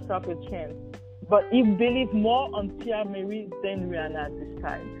messed up a chance. But he believed more on Tia Mary than Rihanna at this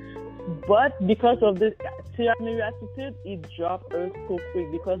time. But because of this Tia Mary attitude, it dropped her so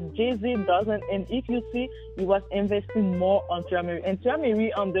quick because Jay-Z doesn't. And if you see, he was investing more on Tia Mary. And Tia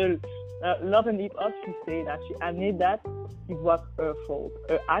Mary on the Love and Hip Hop, she said that she admitted that it was her fault.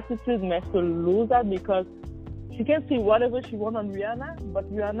 Her attitude made her lose that because she can see whatever she wants on Rihanna, but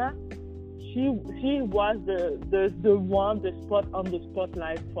Rihanna, she was the one, the spot on the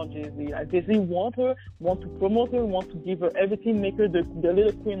spotlight for Jay-Z. Like Jay-Z want to promote her, want to give her everything, make her the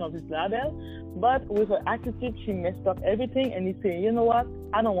little queen of his label. But with her attitude, she messed up everything, and he said, you know what,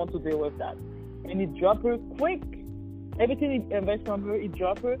 I don't want to deal with that. And he dropped her quick. Everything he invested from her, he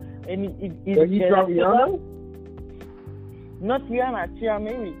dropped her, and he dropped Rihanna? Not Rihanna, Tia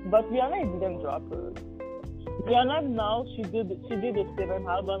Mary. But Rihanna didn't drop her. Rihanna now, she did the 7th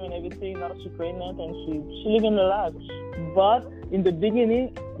album and everything. Now she's pregnant and she living the life. But in the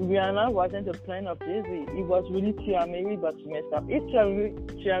beginning, Rihanna wasn't a plan of Jay-Z. It was really Tia Mary, but she messed up. If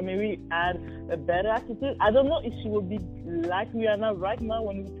Tia Mary had a better attitude, I don't know if she would be like Rihanna right now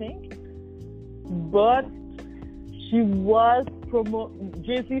when you think. But she was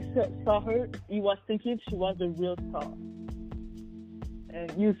Jay-Z saw her. He was thinking she was the real star. And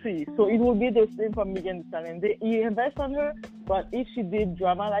you see, so it will be the same for Megan Thee Stallion. He invest on her, but if she did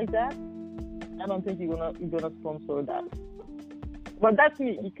drama like that, I don't think he's gonna sponsor that. But that's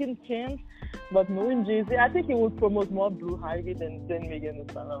me. It can change. But knowing Jay-Z, I think he would promote more Blue Ivy than Megan Thee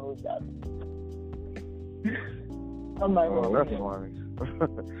Stallion with that. On my own. That's funny.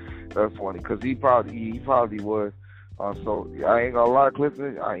 That's funny because he probably would. So I ain't gonna lie,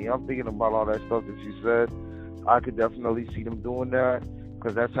 Clifton. I'm thinking about all that stuff that you said. I could definitely see them doing that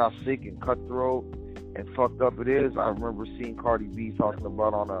because that's how sick and cutthroat and fucked up it is. I remember seeing Cardi B talking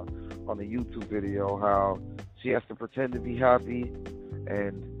about on a YouTube video how she has to pretend to be happy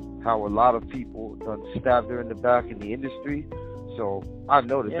and how a lot of people done stabbed her in the back in the industry. So I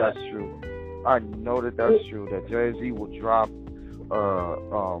know that that's true. I know that that's true. That Jay-Z will drop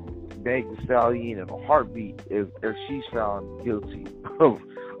Meg Thee Stallion in a heartbeat if she's found guilty of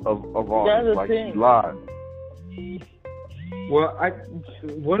all this, like she lied. Well,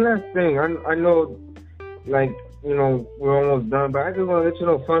 one last thing. I know, like, you know, we're almost done, but I just want to let you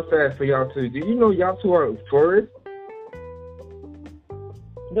know, fun fact for y'all two. Do you know y'all two are Taurus?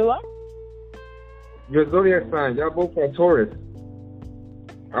 The what? Your zodiac sign. Y'all both are Taurus.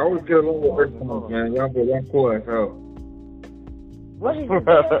 I always get along with Earth signs, man. Y'all cool as hell. What is it?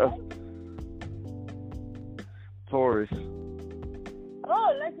 Taurus.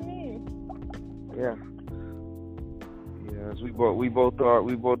 Oh, like me. Yeah. Yes, we both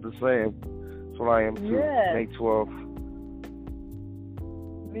the same. That's what I am too. Yeah. May 12th.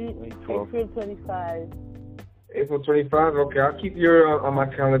 May 12th. April 25. April 25? Okay, I'll keep your on my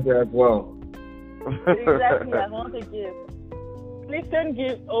calendar as well. Exactly, I want a gift. Clifton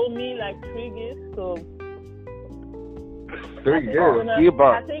owe me like 3 gifts, so 3 gifts?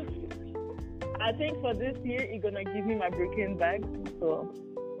 I think for this year, he's gonna give me my Birkin bag, so.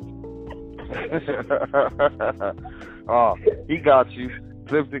 Oh, he got you.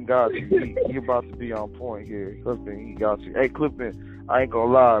 Clifton got you. He about to be on point here. Clifton, he got you. Hey, Clifton, I ain't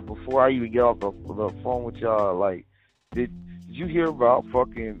gonna lie. Before I even get off the phone with y'all, like, did you hear about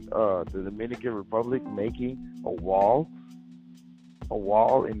fucking the Dominican Republic making a wall,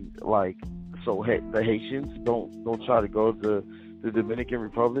 and like, so the Haitians don't try to go to the Dominican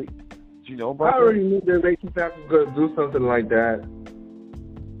Republic? Did you know about that? I already knew the Haitian was gonna do something like that.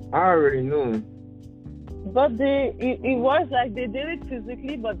 I already knew. But it was like they did it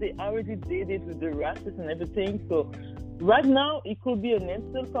physically, but they already did it with the rashes and everything. So right now, it could be an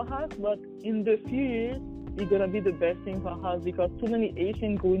insult for us, but in the few years, it's going to be the best thing for us because too many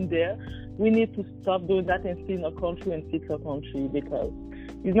Asians going there. We need to stop doing that and stay in our country and fix our country because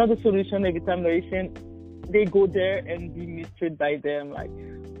it's not a solution every time the Asian, they go there and be mistreated by them. Like,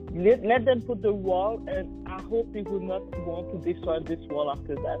 let them put the wall, and I hope they will not want to destroy this wall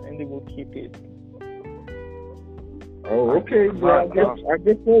after that, and they will keep it. Oh, okay. Well, I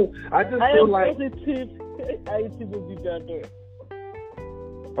just feel like positive. Haiti will be better.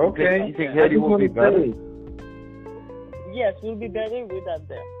 Okay. You think Haiti will be better? Yes, we'll be better without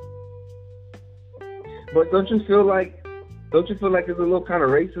them. But don't you feel like it's a little kind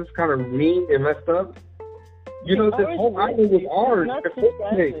of racist, kind of mean and messed up? You know, this whole island was ours.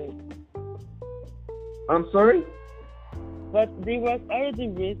 I'm sorry? But they were already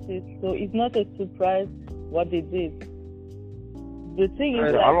racist, so it's not a surprise what they did. The thing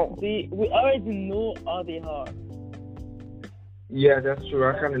is we already know how they are. Yeah, that's true.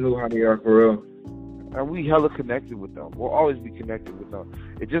 I kind of knew how they are for real. And we hella connected with them. We'll always be connected with them.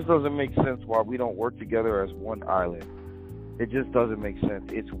 It just doesn't make sense why we don't work together as one island. It just doesn't make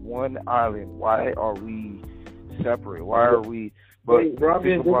sense. It's one island. Why are we separate? Why are we? But hey, Robbie,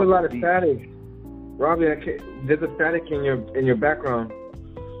 there's a lot of static. Robbie, there's a static in your background.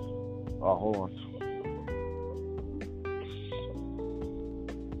 Oh, hold on.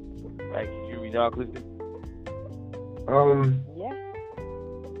 Hey, can you hear me now, Clifton? Yeah.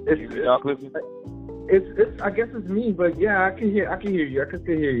 Can you hear me now, Clifton? It's. I guess it's me, but yeah, I can hear you. I can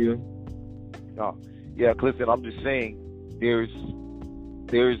still hear you. Oh, yeah, Clifton. I'm just saying, there's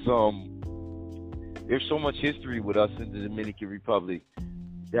so much history with us in the Dominican Republic.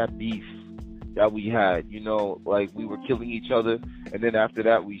 That beef that we had, you know, like we were killing each other, and then after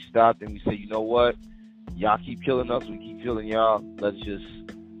that we stopped and we said, you know what, y'all keep killing us, we keep killing y'all. Let's just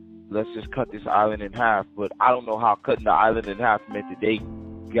cut this island in half. But I don't know how cutting the island in half meant that they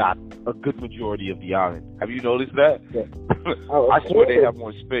got a good majority of the island. Have you noticed that? Yeah. Oh, I swear they have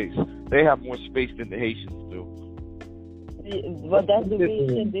more space. They have more space than the Haitians do. But that's the way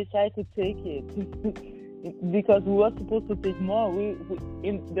Haitians decide to take it. Because we were supposed to take more. We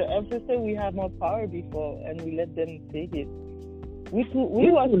in the ancestors we have more power before, and we let them take it. We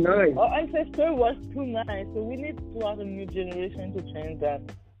were too nice. Our ancestor was too nice, so we need to have a new generation to change that.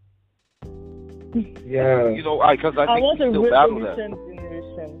 Yeah, you know, because I think want we a still battle revolution that.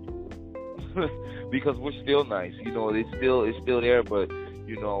 generation. Because we're still nice, you know. It's still there, but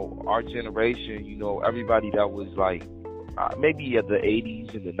you know, our generation, you know, everybody that was like maybe at the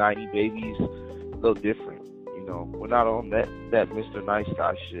 80s and the 90s babies, a little different, you know. We're not on that Mr. Nice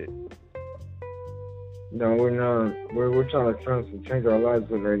Guy shit. No, we're not. We're trying to change our lives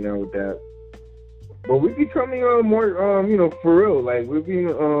right now with that. But we're becoming more, you know, for real. Like we're being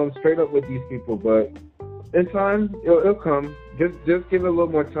straight up with these people. But in time, it'll come. Just give it a little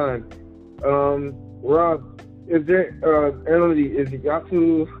more time. Rob, is there Emily? Is y'all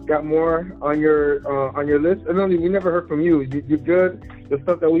two got more on your list? Emily, we never heard from you. You good? The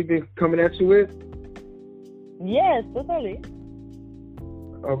stuff that we've been coming at you with? Yes, totally.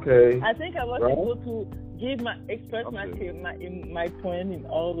 Okay. I think I was able to express my point in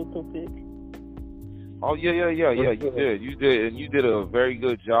all the topics. Oh yeah. You did, and you did a very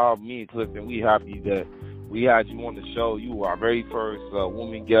good job. Me and Clifton, we happy that we had you on the show. You were our very first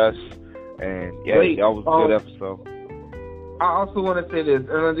woman guest, and yeah, that was a good episode. I also want to say this,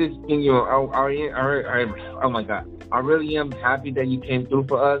 and this thing, you know, oh my God, I really am happy that you came through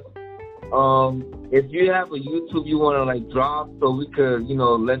for us. If you have a YouTube you want to like drop, so we could, you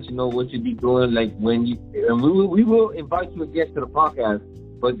know, let you know what you be doing, like when you, and we will invite you again to the podcast.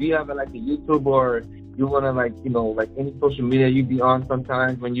 But do you have like a YouTube, or you want to like, you know, like any social media you be on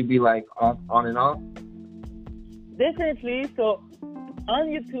sometimes when you be like on and off? Definitely. So on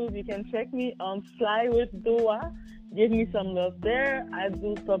YouTube you can check me on Fly with Doa. Give me some love there. I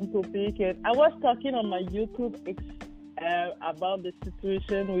do some topic, and I was talking on my YouTube about the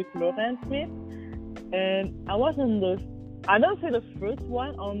situation with Lauren Smith, and I was I don't say the first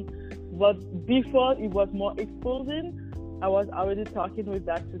one but before it was more exposing. I was already talking with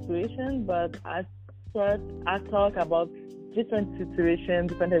that situation, but I talk about different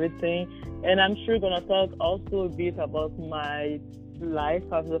situations, different everything, and I'm sure gonna talk also a bit about my life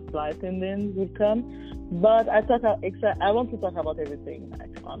as a flight attendant will come. But I want to talk about everything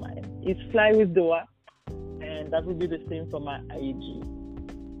like online. It's Fly with Doa, and that will be the same for my IG.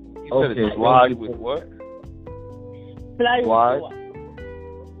 You said it's Slide with what? Fly with Doa.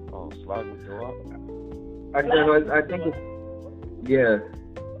 Oh, Slide with Doa. I think it's yes.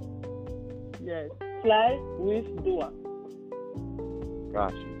 Fly with Doa.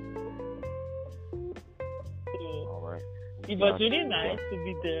 Got you. All right. It was really nice to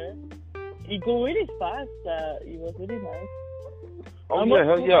be there. It go really fast. It was really nice. Oh,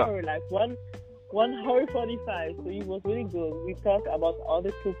 hell yeah. Like 1 hour 45. So it was really good. We talked about all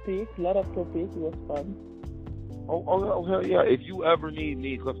the topics, a lot of topics. It was fun. Oh, hell yeah. If you ever need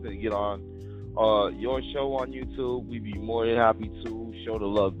me, Clifton, to get on your show on YouTube, we'd be more than happy to show the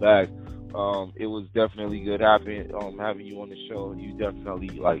love back. It was definitely good having you on the show. You definitely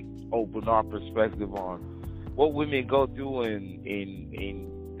like open our perspective on what women go through and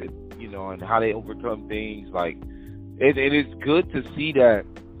you know, and how they overcome things. Like it is good to see that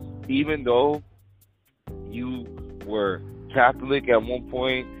even though you were Catholic at one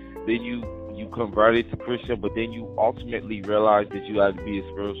point, then you converted to Christian, but then you ultimately realized that you had to be a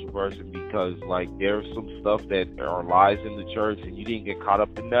spiritual person because like there's some stuff that are lies in the church and you didn't get caught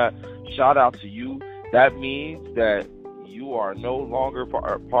up in that. Shout out to you. That means that you are no longer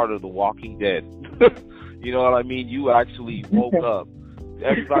part of the Walking Dead. You know what I mean? You actually woke up.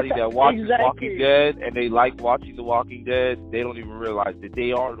 Everybody that watches Walking Dead and they like watching The Walking Dead, they don't even realize that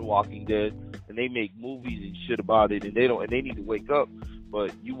they are The Walking Dead and they make movies and shit about it, and they need to wake up.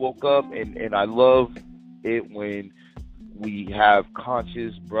 But you woke up, and I love it when we have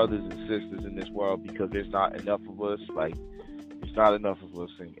conscious brothers and sisters in this world, because there's not enough of us. Like, it's not enough of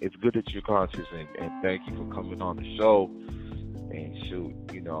us, and it's good that you're conscious, and thank you for coming on the show. And shoot,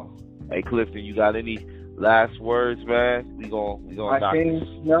 you know, hey Clifton, you got any last words, man? We gonna knock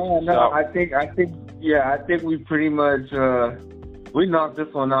this out. I think we pretty much we knocked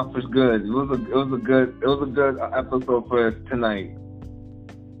this one out for good. It was a good episode for us tonight.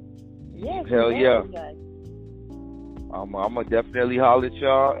 Yes, hell yeah. I'm gonna definitely holler at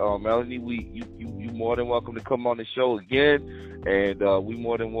y'all. Melanie, you more than welcome to come on the show again, and we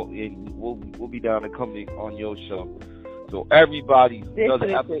more than we'll be down to come on your show. So everybody, another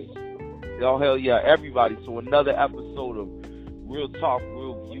episode. Oh hell yeah, everybody! So another episode of Real Talk,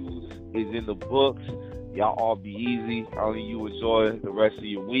 Real Views is in the books. Y'all all be easy. Only you enjoy the rest of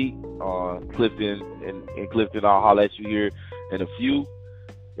your week. Clifton and Clifton, I'll holler at you here in a few.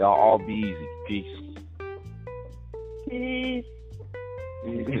 Y'all all be easy. Peace. Peace.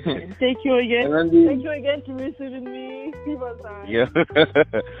 Thank you again. Thank you again to receiving me. Yeah.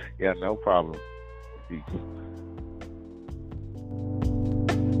 Yeah, no problem. Peace.